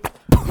really quick,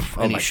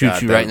 and he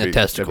shoots you right in the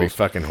testicles. That'd be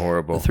fucking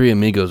horrible. The 3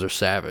 amigos are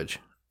savage.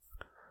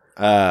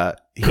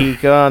 He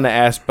go on to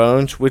ask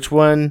Bones, which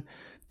one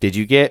did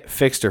you get,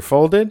 fixed or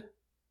folded?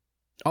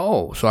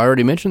 Oh, so I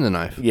already mentioned the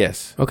knife.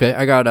 Yes. Okay,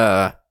 I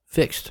got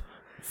fixed.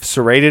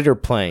 Serrated or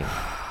plain?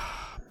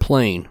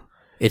 Plain.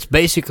 It's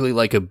basically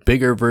like a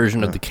bigger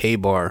version of the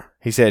K-bar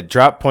He said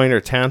drop point or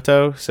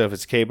tanto. So if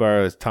it's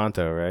K-bar, it's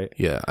tanto, right?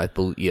 Yeah, I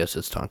believe. Yes,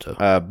 it's tanto.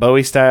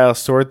 Bowie style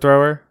sword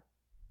thrower.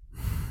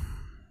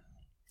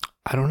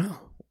 I don't know.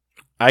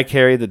 I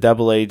carry the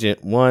double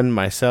agent 1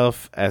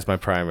 myself as my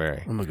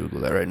primary. I'm gonna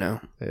Google that right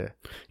now. Yeah.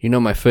 You know,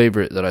 my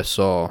favorite that I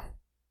saw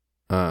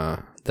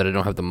that I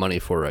don't have the money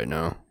for right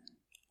now,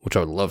 which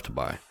I would love to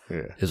buy,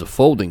 is a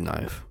folding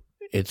knife.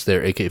 It's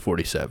their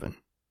AK-47.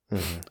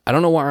 Mm-hmm. I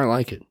don't know why I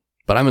like it,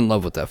 but I'm in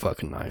love with that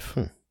fucking knife.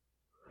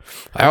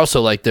 I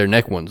also like their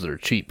neck ones that are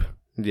cheap.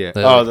 Yeah.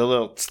 The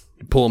little...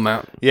 Pull them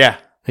out. Yeah.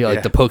 Yeah,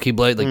 like the pokey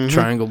blade, like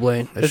triangle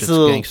blade. That it's a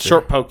little gangster.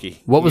 Short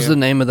pokey. What was the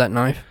name of that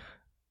knife?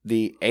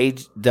 The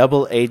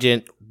double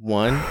agent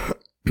 1.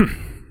 I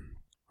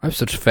have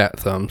such fat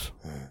thumbs.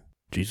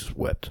 Jesus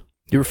wept.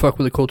 You ever fuck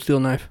with a cold steel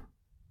knife?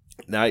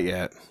 Not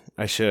yet.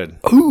 I should.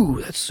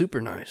 Ooh, that's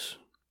super nice.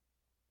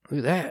 Look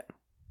at that.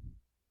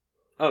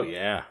 Oh,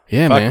 yeah.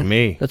 Yeah, fuck man.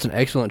 Me. That's an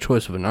excellent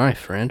choice of a knife,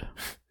 friend.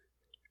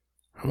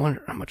 I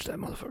wonder how much that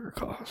motherfucker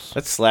costs.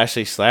 That's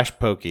slashy /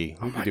 pokey.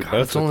 Oh my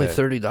god, it's only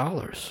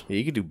 $30. Yeah,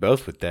 you can do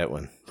both with that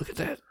one. Look at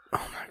that.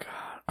 Oh my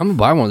god. I'm going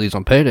to buy one of these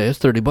on payday. It's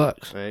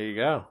 $30. There you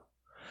go.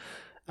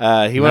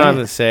 He went on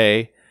to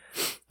say,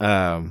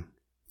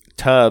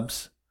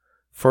 Tubbs,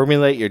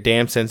 formulate your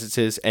damn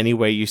sentences any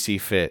way you see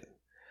fit.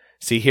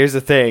 See, here's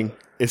the thing.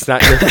 It's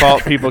not your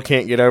fault people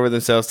can't get over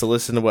themselves to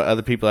listen to what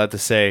other people have to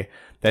say.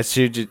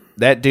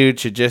 That dude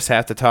should just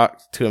have to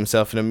talk to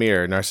himself in a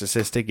mirror.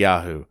 Narcissistic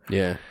Yahoo.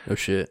 Yeah, no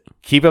shit.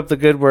 Keep up the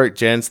good work,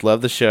 gents.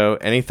 Love the show.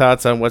 Any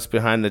thoughts on what's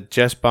behind the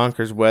just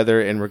bonkers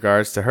weather in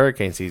regards to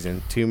hurricane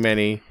season? Too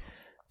many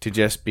to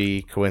just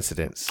be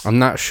coincidence. I'm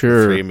not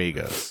sure. Three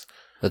Amigos.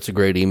 That's a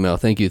great email.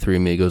 Thank you, Three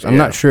Amigos. I'm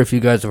not sure if you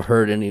guys have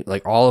heard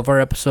all of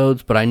our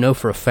episodes, but I know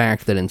for a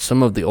fact that in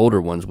some of the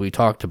older ones we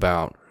talked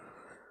about,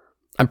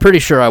 I'm pretty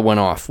sure I went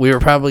off. We were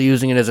probably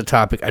using it as a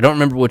topic. I don't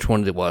remember which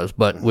one it was,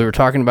 but we were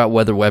talking about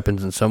weather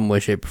weapons in some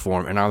way, shape, or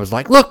form, and I was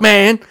like, look,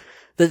 man,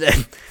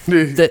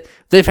 that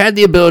they've had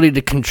the ability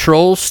to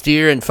control,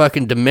 steer, and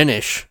fucking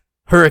diminish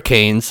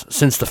hurricanes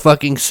since the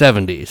fucking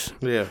 70s.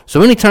 Yeah.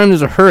 So anytime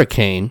there's a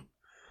hurricane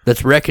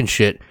that's wrecking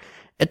shit,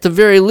 at the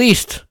very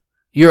least,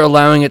 you're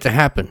allowing it to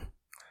happen.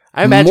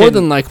 I imagine more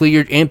than likely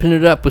you're amping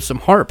it up with some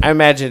harp. I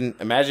imagine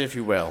if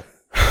you will,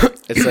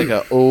 it's like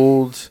an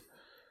old,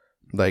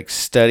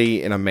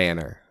 study in a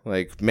manor,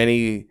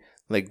 many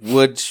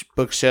wood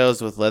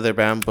bookshelves with leather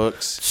bound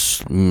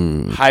books,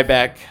 high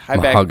back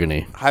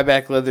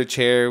leather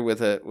chair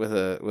with a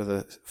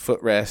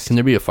footrest. Can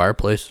there be a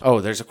fireplace? Oh,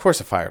 there's of course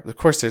a fire. Of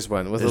course, there's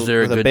one with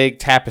a big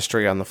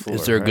tapestry on the floor.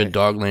 Is there a good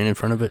dog laying in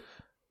front of it?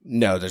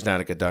 No, there's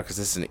not a good dog because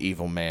this is an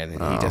evil man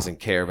and he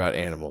doesn't care about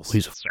animals.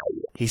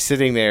 He's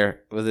sitting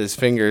there with his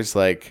fingers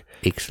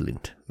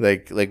excellent,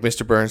 like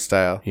Mr. Burns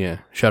style. Yeah,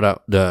 shout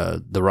out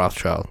the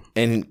Rothschild.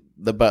 And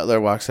the butler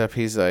walks up.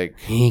 He's like,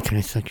 "Hey, can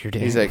I suck your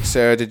dick?" He's like,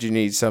 "Sir, did you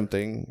need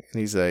something?" And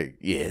he's like,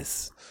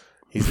 "Yes."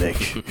 He's like,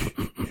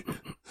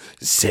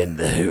 "Send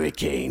the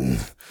hurricane."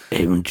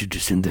 I want you to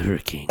send the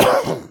hurricane.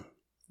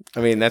 I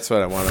mean, that's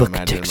what I want to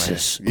imagine.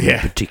 Texas, in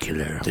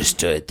particular.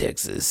 Destroy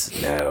Texas.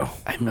 No.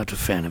 I'm not a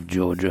fan of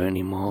Georgia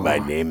anymore. My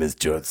name is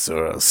George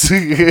Soros.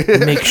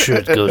 Make sure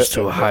it goes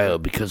to Ohio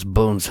because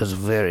Bones has a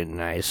very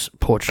nice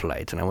porch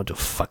light and I want to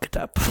fuck it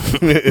up.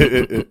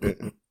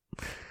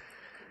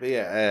 But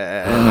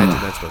yeah, I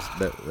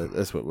imagine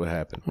that's what would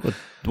happen.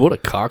 What a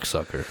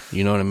cocksucker.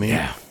 You know what I mean?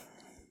 Yeah.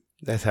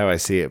 That's how I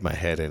see it in my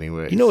head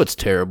anyway. You know what's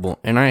terrible?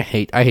 And I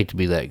hate to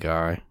be that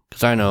guy.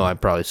 Because I know I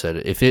probably said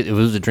it. If it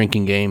was a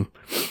drinking game,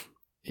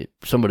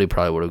 somebody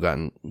probably would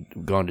have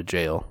gone to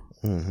jail.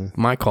 Mm-hmm.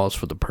 My call's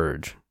for the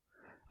purge.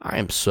 I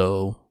am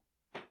so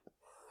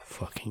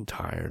fucking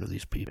tired of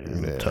these people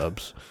in the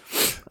tubs.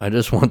 I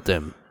just want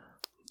them.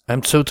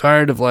 I'm so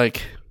tired of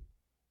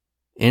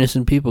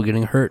innocent people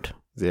getting hurt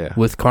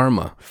with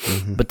karma.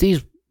 Mm-hmm. But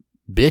these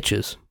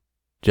bitches,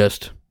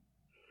 just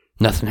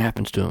nothing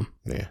happens to them.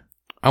 Yeah.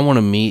 I want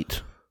to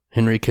meet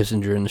Henry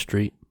Kissinger in the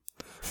street.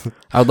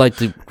 I would like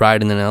to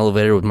ride in an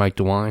elevator with Mike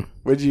DeWine.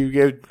 Would you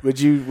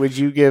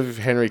give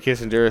Henry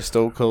Kissinger a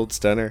stone cold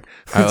stunner?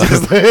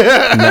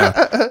 No.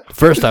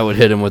 First, I would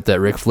hit him with that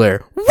Ric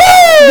Flair.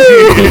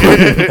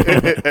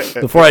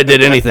 Before I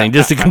did anything,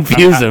 just to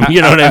confuse him.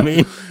 You know what I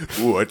mean?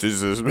 What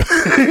is this?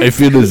 I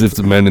feel as if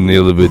the man in the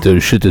elevator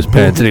shit his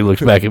pants, and he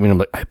looks back at me, and I'm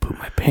like, I pooped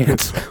my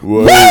pants.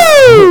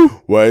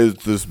 Why is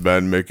this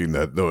man making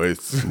that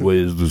noise? Why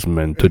is this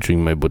man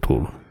touching my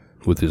butthole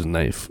with his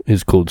knife,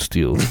 his cold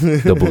steel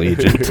double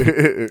agent?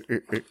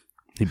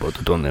 He bought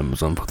it on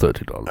Amazon for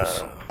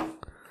 $30.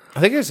 I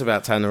think it's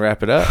about time to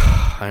wrap it up.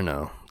 I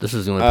know. This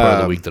is the only part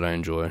of the week that I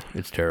enjoy.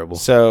 It's terrible.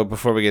 So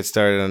before we get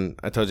started,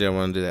 I told you I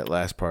want to do that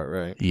last part,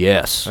 right?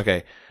 Yes.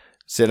 Okay.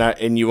 So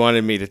and you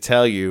wanted me to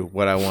tell you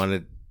what I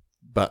wanted,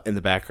 but in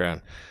the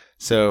background.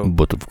 So,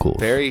 but of course,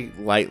 very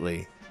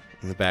lightly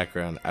in the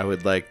background, I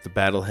would like the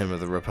Battle Hymn of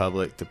the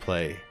Republic to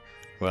play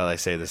while I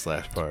say this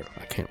last part.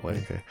 I can't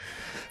wait. Okay.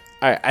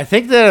 All right. I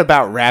think that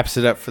about wraps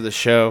it up for the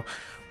show.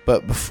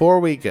 But before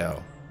we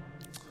go,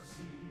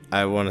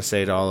 I want to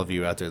say to all of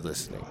you out there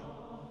listening,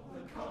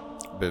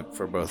 but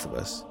for both of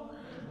us,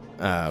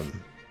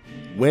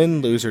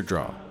 Win, lose, or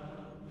draw.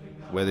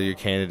 Whether your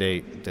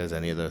candidate does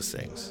any of those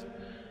things.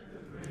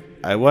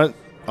 I want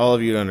all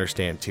of you to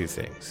understand two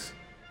things.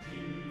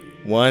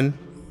 One,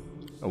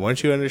 I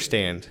want you to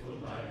understand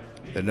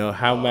that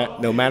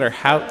no matter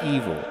how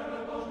evil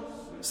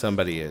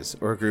somebody is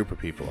or a group of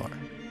people are,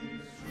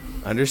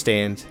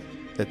 understand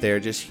that they're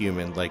just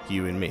human like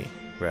you and me,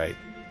 right?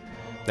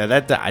 Now,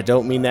 I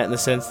don't mean that in the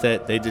sense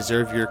that they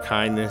deserve your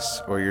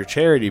kindness or your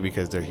charity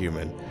because they're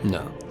human.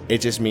 No. It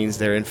just means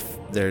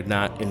they're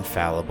not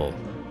infallible.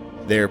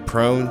 They're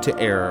prone to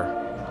error,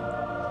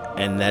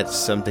 and that's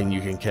something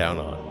you can count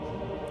on,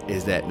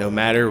 is that no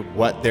matter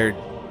what their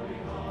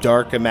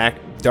dark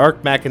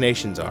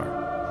machinations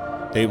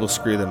are, they will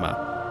screw them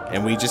up.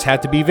 And we just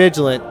have to be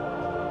vigilant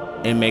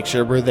and make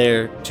sure we're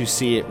there to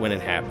see it when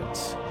it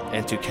happens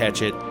and to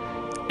catch it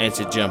and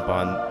to jump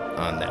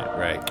on that,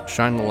 right?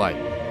 Shine the light.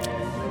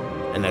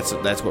 And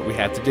that's what we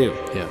have to do.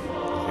 Yeah.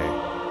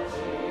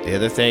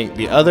 Okay.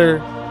 The other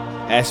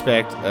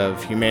aspect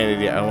of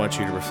humanity I want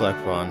you to reflect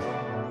on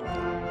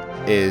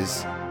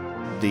is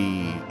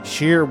the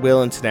sheer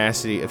will and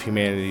tenacity of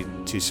humanity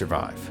to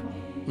survive.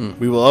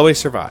 We will always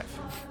survive.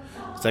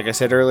 It's like I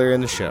said earlier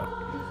in the show.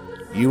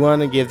 You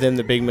want to give them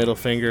the big middle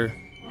finger,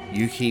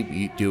 you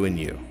keep doing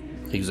you.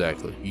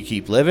 Exactly. You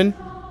keep living,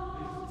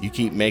 you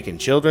keep making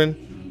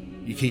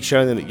children, you keep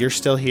showing them that you're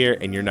still here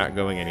and you're not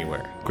going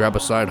anywhere. Grab a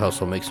side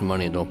hustle, make some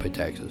money, and don't pay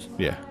taxes.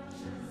 Yeah.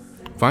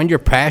 Find your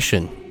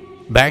passion.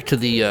 Back to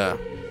the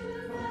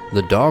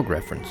dog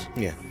reference.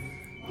 Yeah.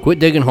 Quit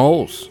digging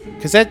holes.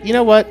 Because that, you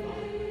know what?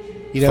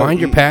 Find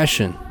your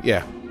passion.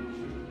 Yeah.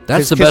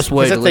 That's the best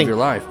way to live your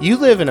life. You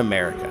live in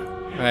America,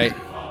 right?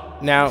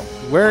 Now,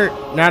 we're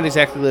not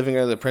exactly living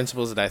under the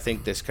principles that I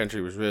think this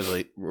country was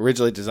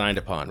originally designed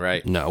upon,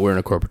 right? No, we're in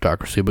a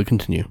corporatocracy, but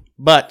continue.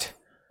 But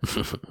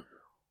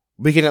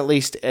we can at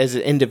least, as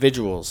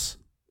individuals,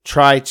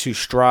 try to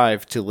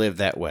strive to live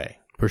that way.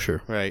 For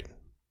sure. Right?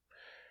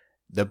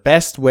 The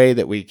best way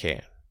that we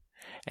can.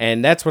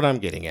 And that's what I'm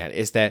getting at,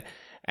 is that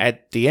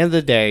at the end of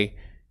the day,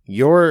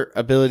 your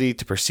ability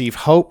to perceive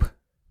hope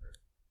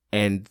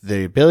and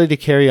the ability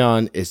to carry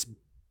on is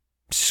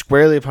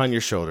squarely upon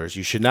your shoulders.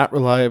 You should not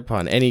rely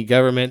upon any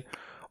government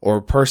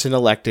or person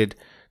elected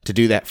to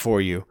do that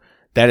for you.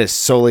 That is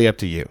solely up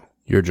to you.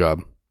 Your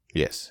job.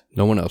 Yes.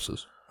 No one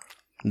else's.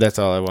 That's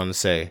all I want to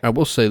say. I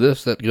will say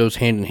this, that goes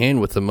hand in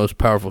hand with the most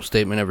powerful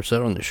statement ever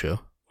said on this show.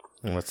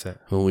 And what's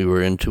that? When we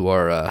were into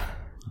our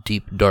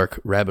deep, dark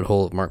rabbit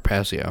hole of Mark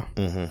Passio.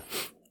 Mm-hmm.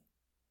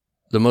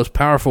 The most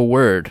powerful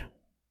word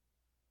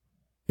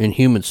in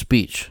human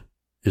speech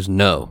is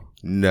no.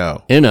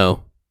 No.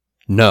 N-O.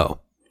 No.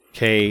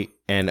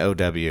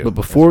 K-N-O-W. But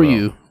before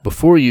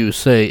you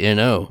say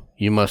N-O,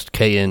 you must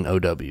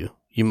K-N-O-W.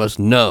 You must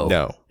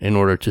know in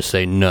order to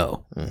say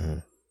no. Mm-hmm.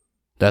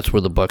 That's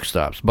where the buck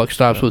stops. Buck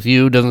stops with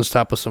you, doesn't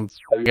stop with some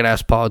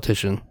fucking-ass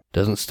politician,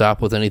 doesn't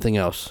stop with anything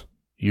else.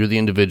 You're the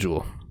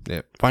individual.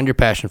 Yep. Find your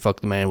passion,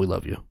 fuck the man, we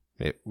love you.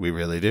 We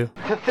really do.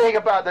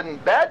 The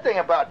bad thing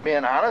about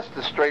being honest,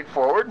 the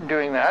straightforward, and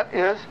doing that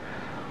is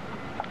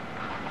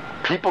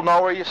people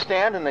know where you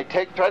stand and they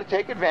try to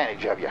take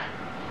advantage of you.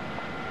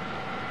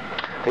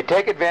 They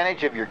take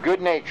advantage of your good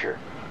nature.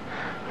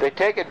 They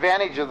take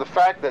advantage of the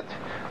fact that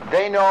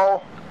they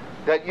know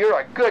that you're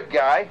a good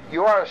guy,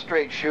 you are a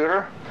straight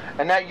shooter,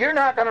 and that you're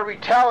not going to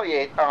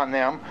retaliate on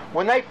them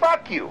when they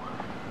fuck you.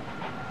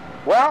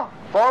 Well,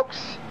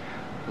 folks,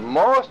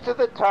 most of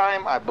the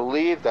time I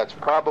believe that's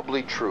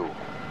probably true.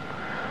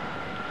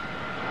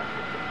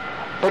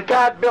 But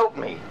God built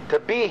me to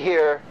be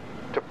here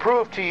to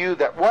prove to you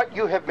that what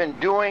you have been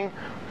doing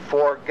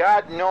for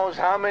God knows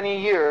how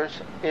many years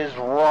is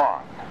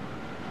wrong.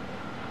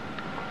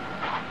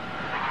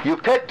 You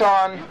picked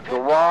on the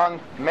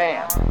wrong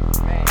man.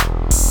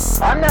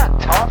 I'm not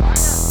tough.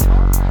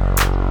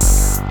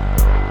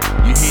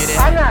 You hear that?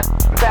 I'm not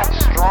that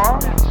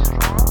strong.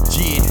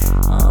 Yeah.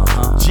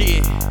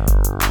 Yeah.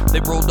 They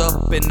rolled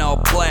up in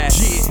all black,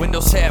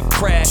 windows half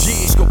cracked,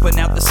 scoping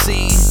out the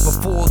scene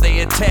before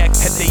they attack.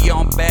 Had they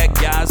on bad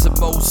guys in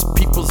most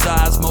people's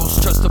eyes.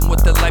 Most trust them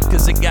with their life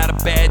cause they got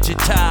a badge and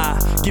tie.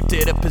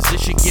 Gifted a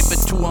position given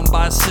to them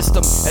by a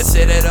system that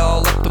set it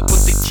all up to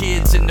put the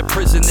kids into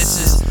prison. This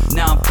is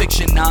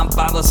non-fiction,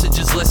 non-violence, so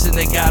just listen.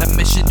 They got a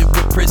mission to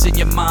imprison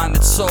your mind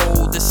and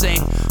soul. This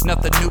ain't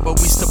nothing new, but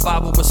we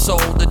survive what we're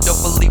sold. And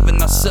don't believe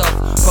in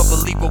ourselves, but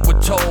believe what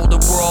we're told.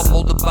 And we're all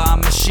molded by a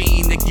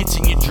machine that gets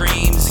in your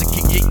dreams. It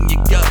can get in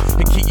your gut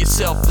and keep your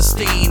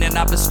self-esteem. And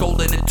I've been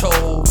scolded and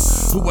told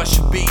who I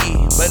should be,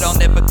 but I'll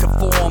never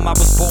conform. I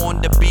was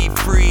born to be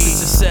free.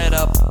 It's a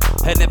setup,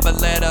 I never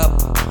let up.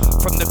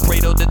 From the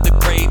cradle to the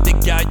grave, they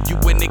got you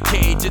in the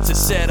cage. It's a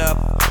setup,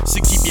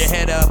 so keep your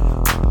head up.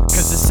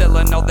 Cause they're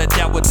selling all that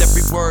doubt with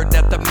every word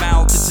at the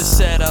mouth. It's a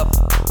setup,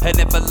 I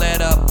never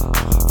let up.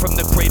 From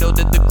the cradle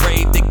to the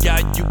grave, they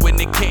got you in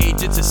the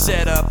cage. It's a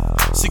setup,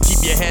 so keep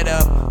your head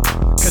up.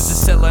 Cause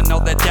they're selling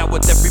all that doubt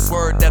with every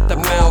word at the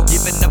mouth.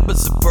 Giving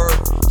numbers of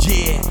birth,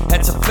 yeah,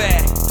 that's a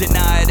fact.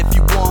 Deny it if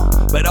you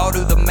want, but I'll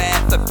do the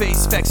math. to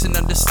face facts and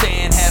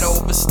understand. Had to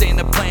overstand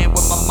the plan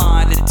with my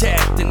mind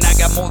intact. And I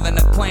got more than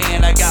a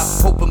plan, I got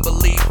hope and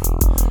belief,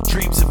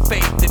 dreams and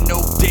faith, and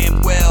know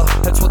damn well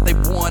that's what they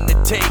want to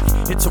take.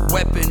 It's a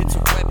weapon.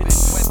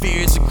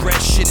 Fear is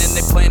aggression, and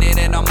they plant it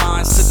in our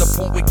minds to the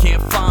point we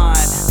can't find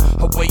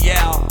a way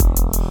out,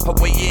 a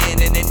way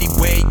in. And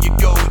anywhere you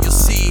go, you'll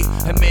see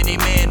how many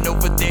men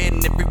over there and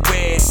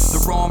everywhere.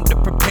 They're armed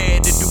and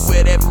prepared to do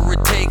whatever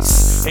it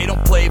takes. They don't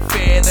play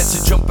fair,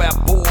 that's a jump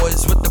out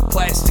boys with the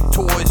plastic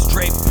toys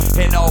draped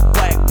in all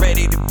black,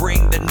 ready to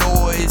bring the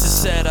noise. A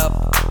setup,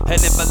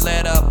 and never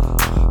let up.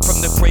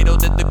 From the cradle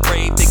to the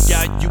grave, they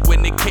got you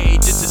in the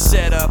cage. It's a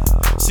setup,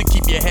 so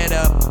keep your head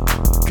up,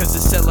 cause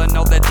they're selling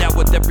all that doubt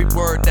with every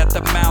word out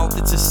the mouth.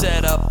 It's a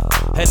setup,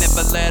 and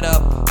never let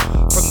up.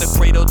 From the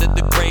cradle to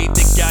the grave,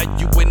 they got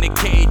you in the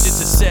cage.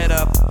 It's a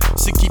setup,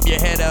 so keep your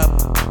head up,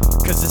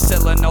 cause they're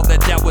selling all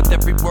that doubt with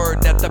every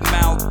word out the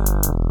mouth.